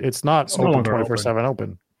conversation. It's not open 24/7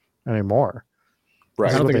 open anymore. Right.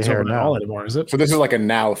 I don't what think they it's hear open at now. all anymore, is it? So this is like a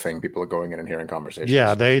now thing. People are going in and hearing conversations.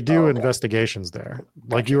 Yeah, they do okay. investigations there.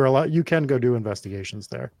 Like Gotcha. you can go do investigations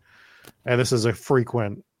there. And this is a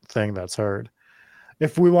frequent thing that's heard.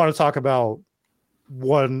 If we want to talk about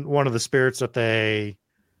one of the spirits that they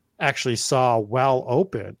actually saw while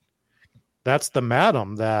open, that's the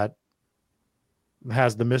madam that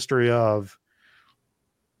has the mystery of,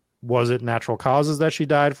 was it natural causes that she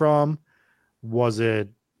died from? Was it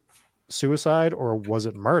suicide or was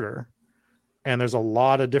it murder? And there's a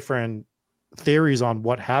lot of different theories on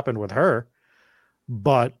what happened with her.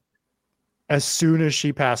 But as soon as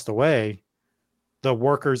she passed away, the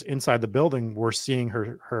workers inside the building were seeing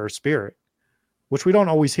her spirit, which we don't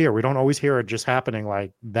always hear. We don't always hear it just happening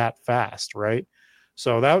like that fast, right?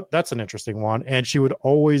 So that's an interesting one. And she would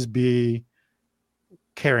always be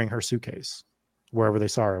carrying her suitcase wherever they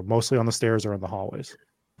saw her, mostly on the stairs or in the hallways.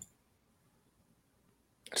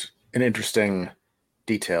 It's an interesting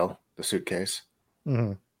detail, the suitcase.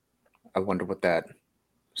 Mm-hmm. I wonder what that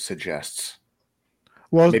suggests.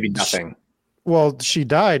 Well, maybe nothing. She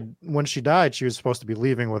died. When she died, she was supposed to be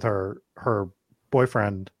leaving with her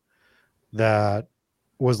boyfriend that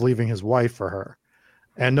was leaving his wife for her.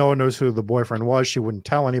 And no one knows who the boyfriend was. She wouldn't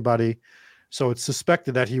tell anybody. So it's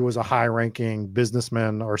suspected that he was a high-ranking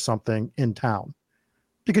businessman or something in town,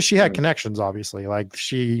 because she had connections, obviously. Like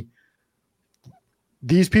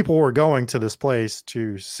these people were going to this place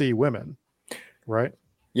to see women, right?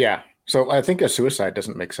 Yeah. So I think a suicide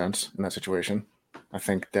doesn't make sense in that situation. I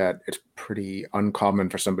think that it's pretty uncommon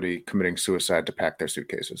for somebody committing suicide to pack their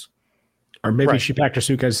suitcases. Or maybe Right. she packed her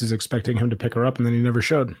suitcases expecting him to pick her up and then he never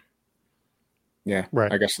showed. Yeah.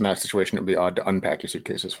 Right. I guess in that situation, it'd be odd to unpack your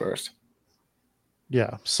suitcases first.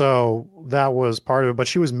 Yeah. So that was part of it. But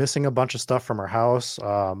she was missing a bunch of stuff from her house.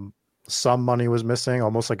 Some money was missing,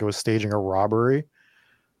 almost like it was staging a robbery.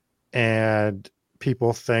 And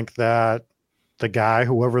people think that the guy,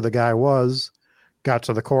 whoever the guy was, got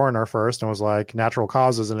to the coroner first and was like, natural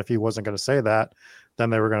causes. And if he wasn't going to say that, then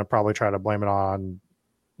they were going to probably try to blame it on,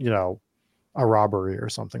 a robbery or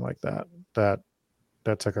something like that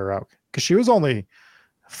took her out. Because she was only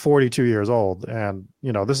 42 years old. And,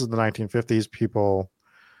 this is the 1950s. People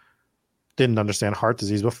didn't understand heart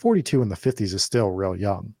disease, but 42 in the 50s is still real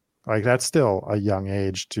young. Like, that's still a young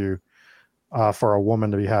age for a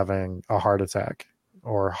woman to be having a heart attack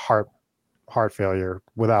or heart failure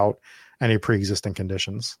without any pre-existing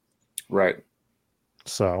conditions. Right.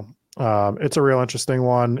 So it's a real interesting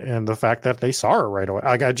one. And the fact that they saw her right away.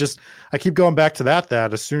 Like, I keep going back to that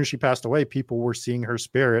as soon as she passed away, people were seeing her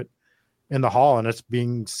spirit in the hall, and it's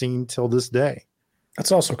being seen till this day.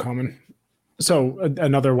 That's also common. So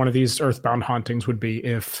another one of these earthbound hauntings would be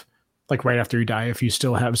if, like, right after you die, if you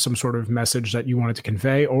still have some sort of message that you wanted to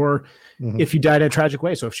convey, or if you died in a tragic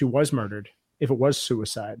way. So if she was murdered, if it was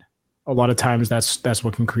suicide, a lot of times that's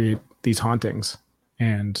what can create these hauntings,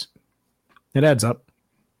 and it adds up.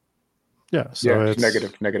 Yeah. So it's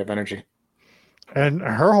negative energy. And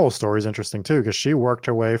her whole story is interesting too, because she worked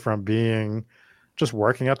her way from being just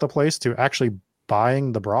working at the place to actually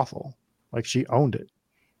buying the brothel. Like, she owned it.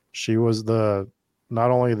 She was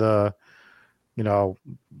not only the,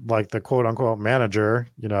 like the quote unquote manager,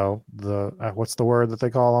 what's the word that they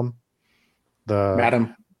call them?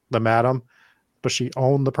 The madam, but she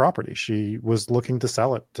owned the property. She was looking to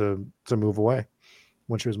sell it to move away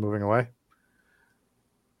when she was moving away.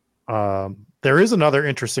 There is another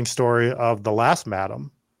interesting story of the last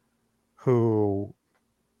madam who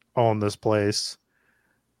owned this place,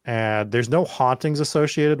 and there's no hauntings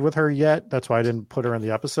associated with her yet. That's why I didn't put her in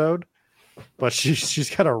the episode, but she's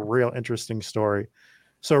got a real interesting story.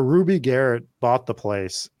 So Ruby Garrett bought the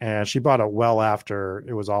place, and she bought it well after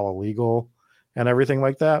it was all illegal and everything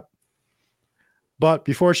like that. But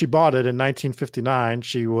before she bought it in 1959,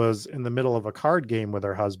 she was in the middle of a card game with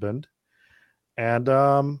her husband,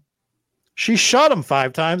 and she shot him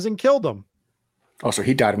 5 times and killed him. Oh, so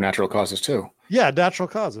he died of natural causes too. Yeah, natural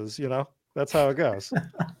causes, that's how it goes.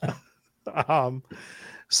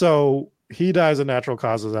 So he dies of natural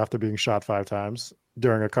causes after being shot 5 times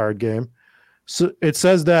during a card game. So it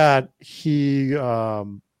says that he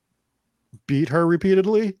beat her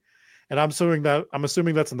repeatedly, and I'm assuming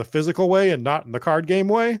that's in the physical way and not in the card game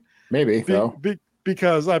way. Maybe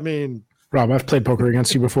because I mean, Rob, I've played poker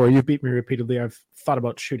against you before. You've beat me repeatedly. I've thought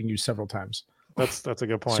about shooting you several times. That's a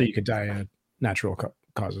good point. So you could die of natural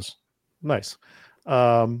causes. Nice.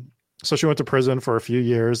 So she went to prison for a few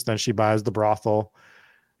years. Then she buys the brothel.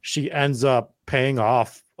 She ends up paying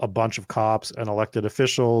off a bunch of cops and elected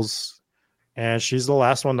officials, and she's the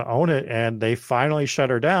last one to own it. And they finally shut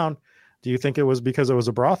her down. Do you think it was because it was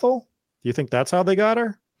a brothel? Do you think that's how they got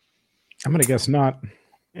her? I'm gonna guess not.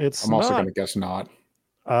 I'm also going to guess not.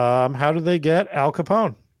 How did they get Al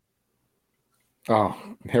Capone? Oh,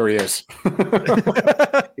 here he is.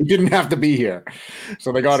 He didn't have to be here.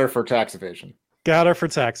 So they got her for tax evasion. Got her for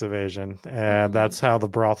tax evasion. And that's how the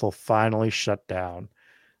brothel finally shut down.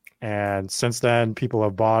 And since then, people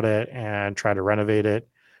have bought it and tried to renovate it.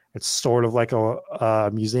 It's sort of like a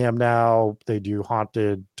museum now. They do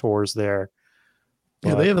haunted tours there.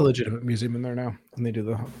 Yeah, they have a legitimate museum in there now, and they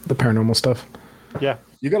do the paranormal stuff. Yeah.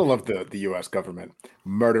 You got to love the U.S. government.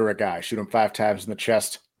 Murder a guy, shoot him 5 times in the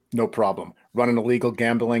chest, no problem. Run an illegal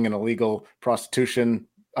gambling and illegal prostitution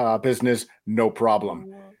business, no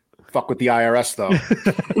problem. Fuck with the IRS,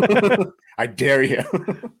 though. I dare you.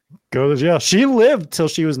 Go to jail. She lived till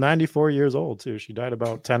she was 94 years old, too. She died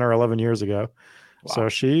about 10 or 11 years ago. Wow. So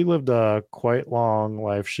she lived a quite long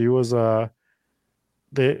life. She was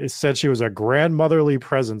it said she was a grandmotherly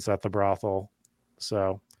presence at the brothel.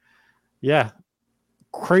 So, yeah,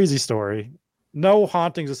 crazy story. No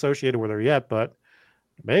hauntings associated with her yet, but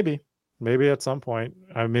maybe at some point.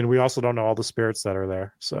 I mean, we also don't know all the spirits that are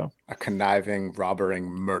there. So a conniving, robbering,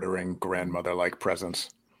 murdering grandmother-like presence.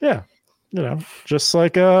 Yeah, just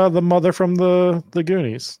like the mother from the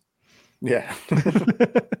Goonies. Yeah.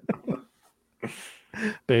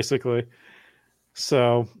 Basically.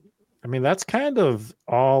 So, I mean, that's kind of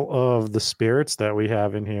all of the spirits that we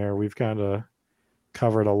have in here. We've kind of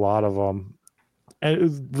covered a lot of them.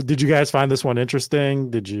 And did you guys find this one interesting?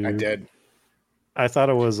 Did you? I did. I thought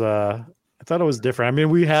it was different. I mean,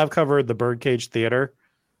 we have covered the Birdcage Theater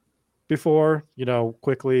before,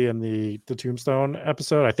 quickly in the Tombstone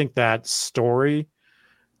episode. I think that story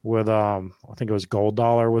with I think it was Gold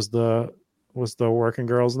Dollar was the working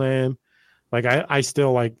girl's name. Like I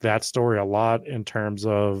still like that story a lot in terms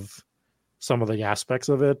of some of the aspects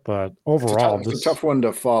of it, but overall it's a tough one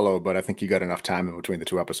to follow, but I think you got enough time in between the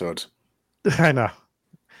 2 episodes. I know.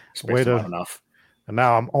 Spaced them out enough. And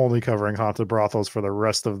now I'm only covering haunted brothels for the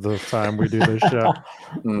rest of the time we do this show.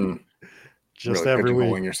 Just really every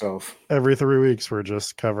week. Yourself. Every 3 weeks, we're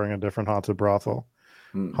just covering a different haunted brothel.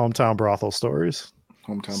 Hometown brothel stories.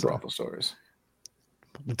 Brothel stories.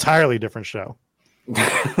 Entirely different show. You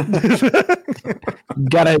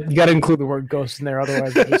gotta include the word ghost in there,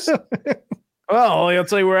 otherwise well, I'll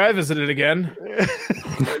tell you where I visited again.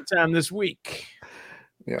 Third time this week.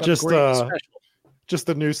 Yeah. Just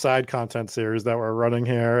the new side content series that we're running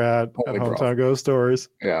here at Hometown Ghost Stories.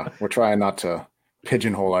 Yeah, we're trying not to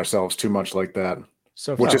pigeonhole ourselves too much like that.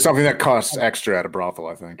 Which is something that costs extra at a brothel,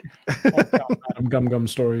 I think. Gum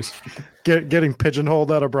stories. Getting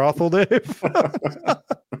pigeonholed at a brothel, Dave.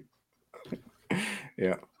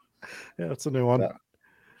 Yeah, it's a new one. Yeah.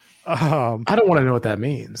 I don't want to know what that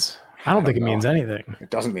means. I don't think it means anything. It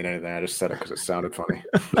doesn't mean anything. I just said it because it sounded funny.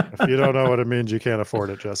 If you don't know what it means, you can't afford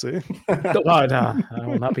it, Jesse. No, I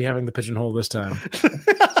will not be having the pigeonhole this time.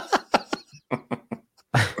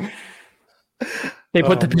 They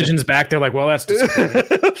put the pigeons back. They're like, well, that's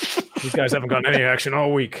disappointing. These guys haven't gotten any action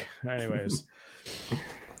all week. Anyways.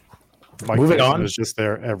 Mike Moving Tyson on. Is just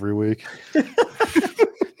there every week.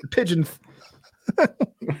 Pigeon.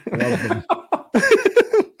 Love them.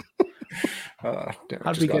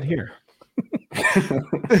 How did we get here?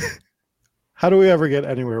 How do we ever get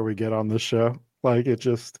anywhere we get on this show? Like it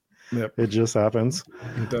just happens.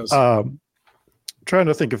 It does. Trying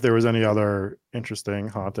to think if there was any other interesting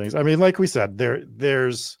hauntings. I mean, like we said,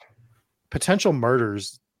 there's potential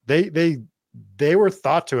murders. They were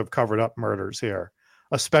thought to have covered up murders here,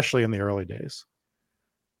 especially in the early days,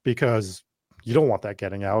 because you don't want that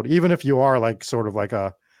getting out, even if you are like sort of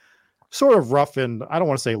rough and I don't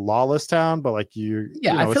want to say lawless town, but like you.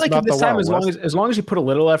 Yeah, I feel like at this time, as long as you put a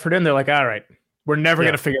little effort in, they're like, all right, we're never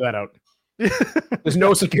going to figure that out. There's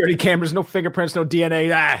no security cameras, no fingerprints, no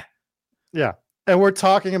DNA. Yeah. And we're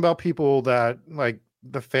talking about people that like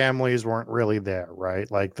the families weren't really there, right?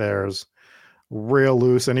 Like there's real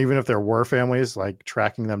loose. And even if there were families, like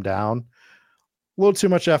tracking them down, a little too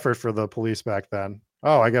much effort for the police back then.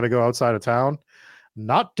 Oh, I got to go outside of town.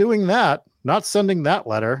 Not doing that. Not sending that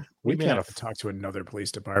letter. We can't have to talk to another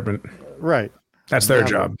police department. Right. That's their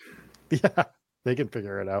job. Yeah. They can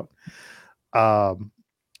figure it out.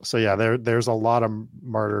 So yeah, there's a lot of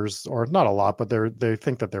murders, or not a lot, but they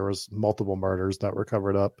think that there was multiple murders that were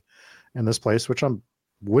covered up in this place, which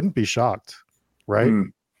wouldn't be shocked, right?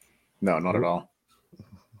 No, not at all.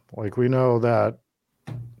 Like we know that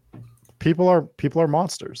people are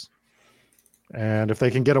monsters, and if they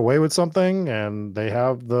can get away with something and they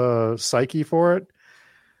have the psyche for it,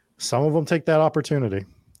 some of them take that opportunity,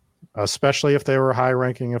 especially if they were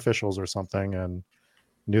high-ranking officials or something and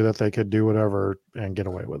knew that they could do whatever and get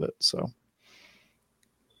away with it. So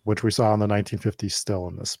which we saw in the 1950s still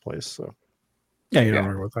in this place. So Yeah, you don't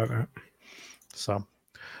remember what that. So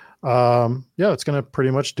yeah, it's gonna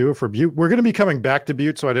pretty much do it for Butte. We're gonna be coming back to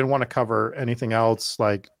Butte, so I didn't want to cover anything else,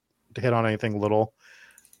 like to hit on anything little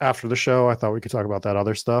after the show. I thought we could talk about that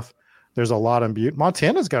other stuff. There's a lot in Butte.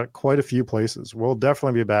 Montana's got quite a few places. We'll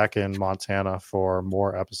definitely be back in Montana for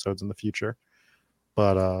more episodes in the future.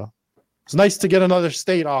 But it's nice to get another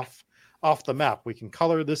state off the map. We can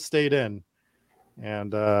color this state in,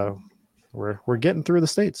 and we're getting through the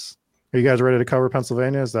states. Are you guys ready to cover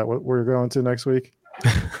Pennsylvania? Is that what we're going to next week?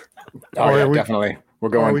 Oh yeah, definitely. We're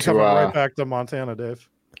going to coming right back to Montana, Dave.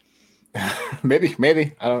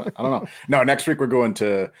 maybe. I don't know. No, next week we're going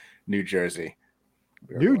to New Jersey.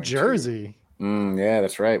 New Jersey. Yeah,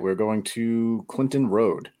 that's right. We're going to Clinton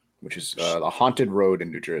Road, which is a haunted road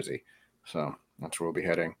in New Jersey. So that's where we'll be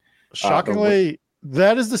heading. Shockingly,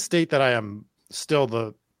 that is the state that I am still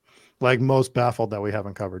the most baffled that we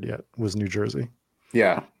haven't covered yet, was New Jersey.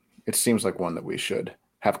 Yeah, it seems like one that we should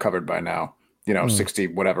have covered by now. 60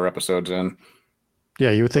 whatever episodes in.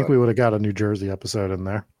 Yeah, you would think we would have got a New Jersey episode in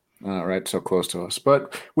there. All right, so close to us.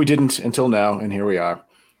 But we didn't until now, and here we are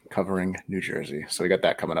covering New Jersey. So we got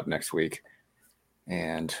that coming up next week.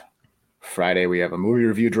 And Friday we have a movie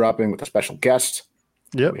review dropping with a special guest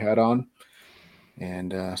we had on.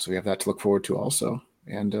 And so we have that to look forward to also.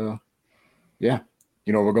 And yeah,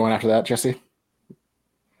 where we're going after that, Jesse?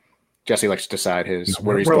 Jesse likes to decide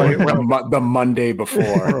where he's going the Monday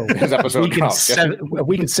before his episode drops. A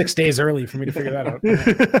week and 6 days early for me to figure that out.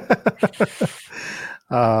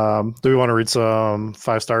 Do we want to read some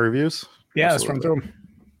 5-star reviews? Yeah, let's run through them.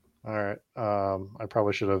 All right. I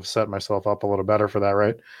probably should have set myself up a little better for that,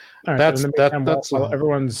 right? All right, that's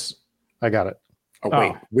everyone's. I got it. Oh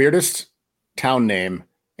wait, weirdest town name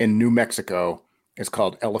in New Mexico is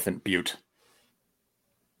called Elephant Butte.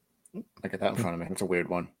 I got that in front of me. That's a weird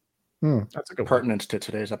one. That's a good pertinent to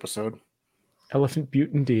today's episode. Elephant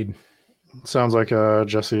Butte, indeed. Sounds like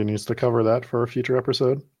Jesse needs to cover that for a future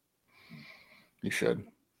episode. You should.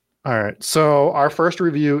 All right. So our first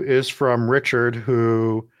review is from Richard,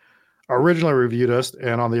 who originally reviewed us,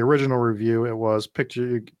 and on the original review, it was picked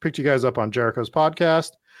you guys up on Jericho's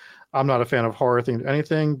podcast. I'm not a fan of horror themed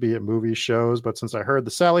anything, be it movies, shows, but since I heard the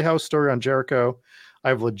Sally House story on Jericho,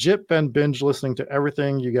 I've legit been binge listening to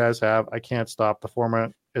everything you guys have. I can't stop. The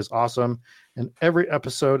format is awesome, and every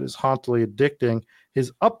episode is hauntedly addicting.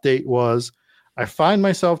 His update was, I find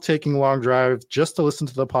myself taking long drives just to listen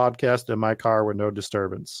to the podcast in my car with no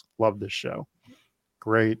disturbance. Love this show.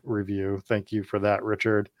 Great review. Thank you for that,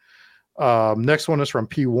 Richard. Next one is from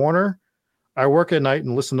P. Warner. I work at night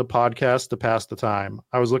and listen to podcasts to pass the time.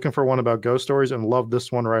 I was looking for one about ghost stories and loved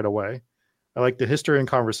this one right away. I like the history and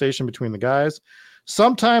conversation between the guys.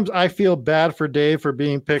 Sometimes I feel bad for Dave for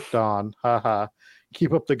being picked on. Haha.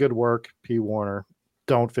 Keep up the good work, P. Warner.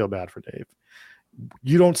 Don't feel bad for Dave.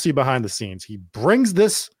 You don't see behind the scenes. He brings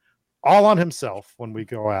this all on himself when we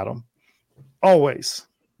go at him. Always.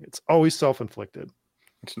 It's always self-inflicted.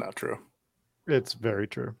 It's not true. It's very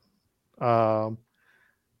true.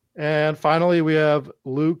 And finally, we have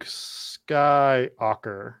Luke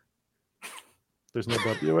Skywalker. There's no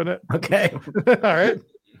W in it. Okay. All right.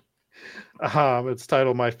 It's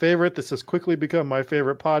titled My Favorite. This has quickly become my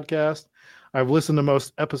favorite podcast. I've listened to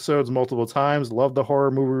most episodes multiple times. Love the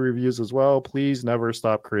horror movie reviews as well. Please never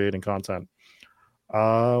stop creating content.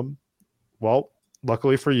 Well,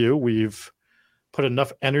 luckily for you, we've put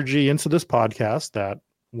enough energy into this podcast that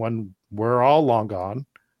when we're all long gone,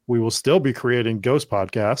 we will still be creating ghost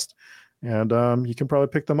podcasts, and you can probably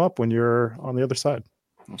pick them up when you're on the other side.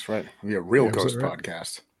 That's right. It'll be a real ghost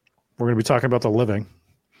podcast. We're going to be talking about the living.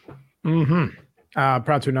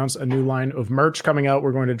 Proud to announce a new line of merch coming out.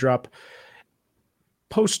 We're going to drop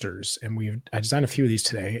posters, and I designed a few of these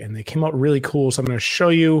today, and they came out really cool. So I'm going to show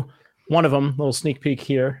you one of them, a little sneak peek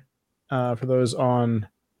here. For those on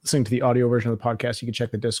listening to the audio version of the podcast, you can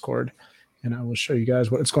check the Discord, and I will show you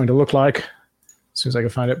guys what it's going to look like as soon as I can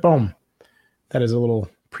find it. Boom. That is a little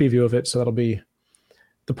preview of it. So that'll be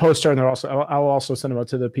the poster, and I'll also send them out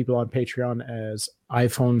to the people on Patreon as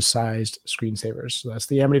iPhone-sized screensavers. So that's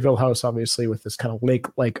the Amityville house, obviously, with this kind of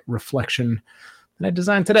lake-like reflection that I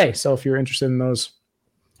designed today. So if you're interested in those,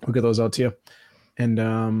 we'll get those out to you. And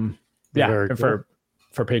and for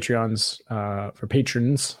Patreons, for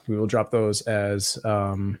patrons, we will drop those as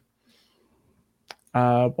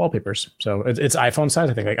wallpapers. So it's iPhone size,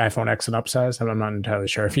 I think, like iPhone X and up size. I'm not entirely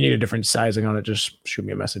sure. If you need a different sizing on it, just shoot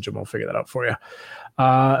me a message and we'll figure that out for you.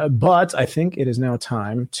 But I think it is now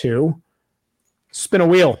time to spin a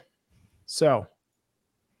wheel. So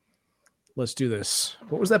let's do this.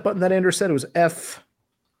 What was that button that Andrew said? It was F4.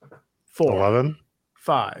 11.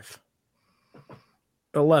 5,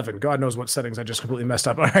 11. God knows what settings I just completely messed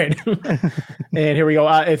up. All right. And here we go.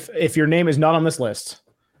 If your name is not on this list,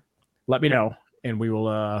 let me know and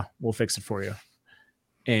we'll fix it for you.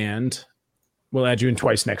 And we'll add you in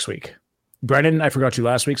twice next week. Brennan, I forgot you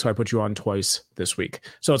last week, so I put you on twice this week.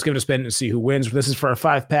 So let's give it a spin and see who wins. This is for a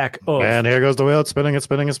 5-pack. And here goes the wheel. It's spinning. It's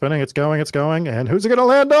going. And who's it going to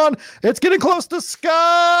land on? It's getting close to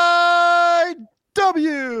Sky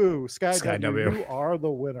W. Sky W. You are the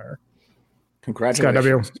winner. Congratulations. Sky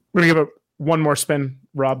W. We're going to give it one more spin.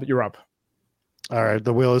 Rob, you're up. All right,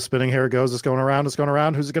 the wheel is spinning. Here it goes. It's going around.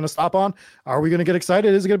 Who's it going to stop on? Are we going to get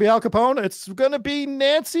excited? Is it going to be Al Capone? It's going to be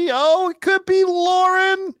Nancy. Oh, it could be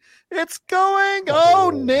Lauren. It's going.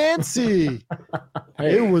 Oh, Nancy.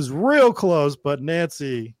 Hey. It was real close, but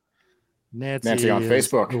Nancy on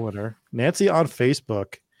Facebook. The winner. Nancy on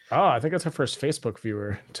Facebook. Oh, I think that's our first Facebook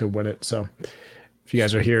viewer to win it. So if you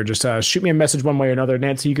guys are here, just shoot me a message one way or another.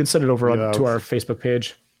 Nancy, you can send it over to our Facebook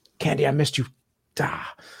page. Candy, I missed you.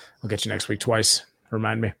 I'll get you next week twice.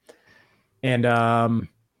 Remind me. And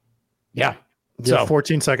yeah. So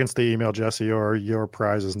 14 seconds to email Jesse or your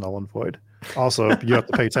prize is null and void. Also, you have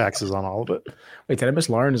to pay taxes on all of it. Wait, did I miss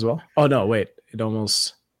Lauren as well? Oh, no, wait. It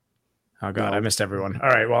almost... Oh, God, I missed everyone. All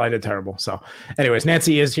right, well, I did terrible. So anyways,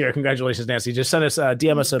 Nancy is here. Congratulations, Nancy. Just send us,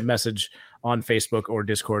 DM us a message on Facebook or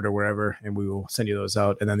Discord or wherever, and we will send you those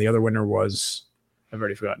out. And then the other winner was... I've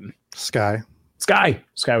already forgotten. Sky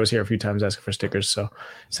was here a few times asking for stickers, so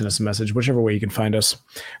send us a message, whichever way you can find us.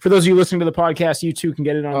 For those of you listening to the podcast, you too can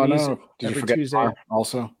get it on these every Tuesday. Mar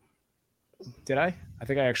also? Did I? I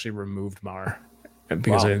think I actually removed Mar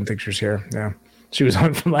because I didn't think she was here. Yeah, she was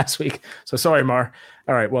on from last week. So sorry, Mar.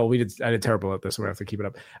 All right, well, I did terrible at this, so we're gonna have to keep it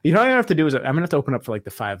up. You know what I have to do is I'm gonna have to open up for like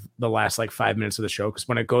the last 5 minutes of the show, because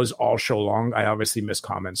when it goes all show long, I obviously miss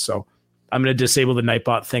comments. So I'm going to disable the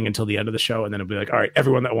Nightbot thing until the end of the show, and then it'll be like, all right,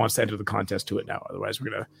 everyone that wants to enter the contest, do it now. Otherwise,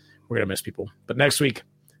 we're gonna miss people. But next week,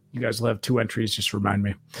 you guys will have 2 entries. Just remind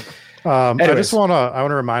me. I want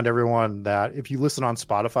to remind everyone that if you listen on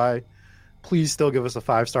Spotify, please still give us a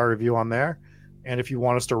 5-star review on there. And if you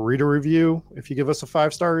want us to read a review, if you give us a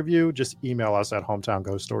 5-star review, just email us at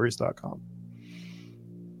hometownghoststories.com,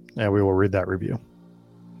 and we will read that review.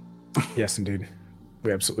 Yes, indeed,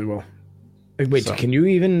 we absolutely will. Wait, can you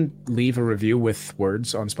even leave a review with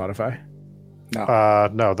words on Spotify? No.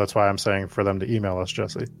 No, that's why I'm saying for them to email us,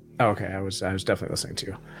 Jesse. Oh, okay, I was definitely listening to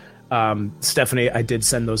you. Stephanie, I did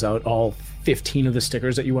send those out, all 15 of the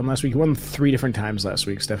stickers that you won last week. You won 3 different times last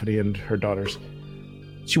week, Stephanie and her daughters.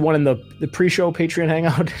 She won in the pre-show Patreon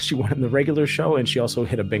hangout, she won in the regular show, and she also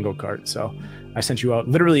hit a bingo card. So I sent you out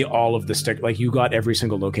literally all of the stickers. Like, you got every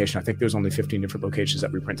single location. I think there's only 15 different locations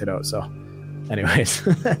that we printed out, so... Anyways,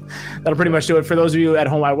 that'll pretty much do it. For those of you at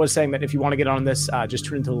home, I was saying that if you want to get on this, just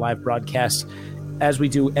tune into the live broadcast as we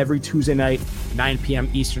do every Tuesday night, 9 p.m.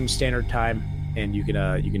 Eastern Standard Time, and you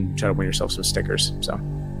can try to win yourself some stickers. So,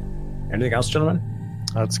 anything else, gentlemen?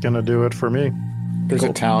 That's gonna do it for me. There's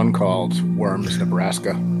a town called Worms,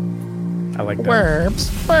 Nebraska. I like that.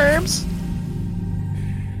 Worms.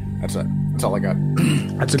 That's it. That's all I got.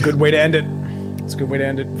 That's a good way to end it. It's a good way to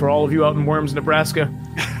end it. For all of you out in Worms, Nebraska,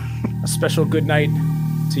 a special good night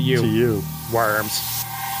to you. To you, Worms.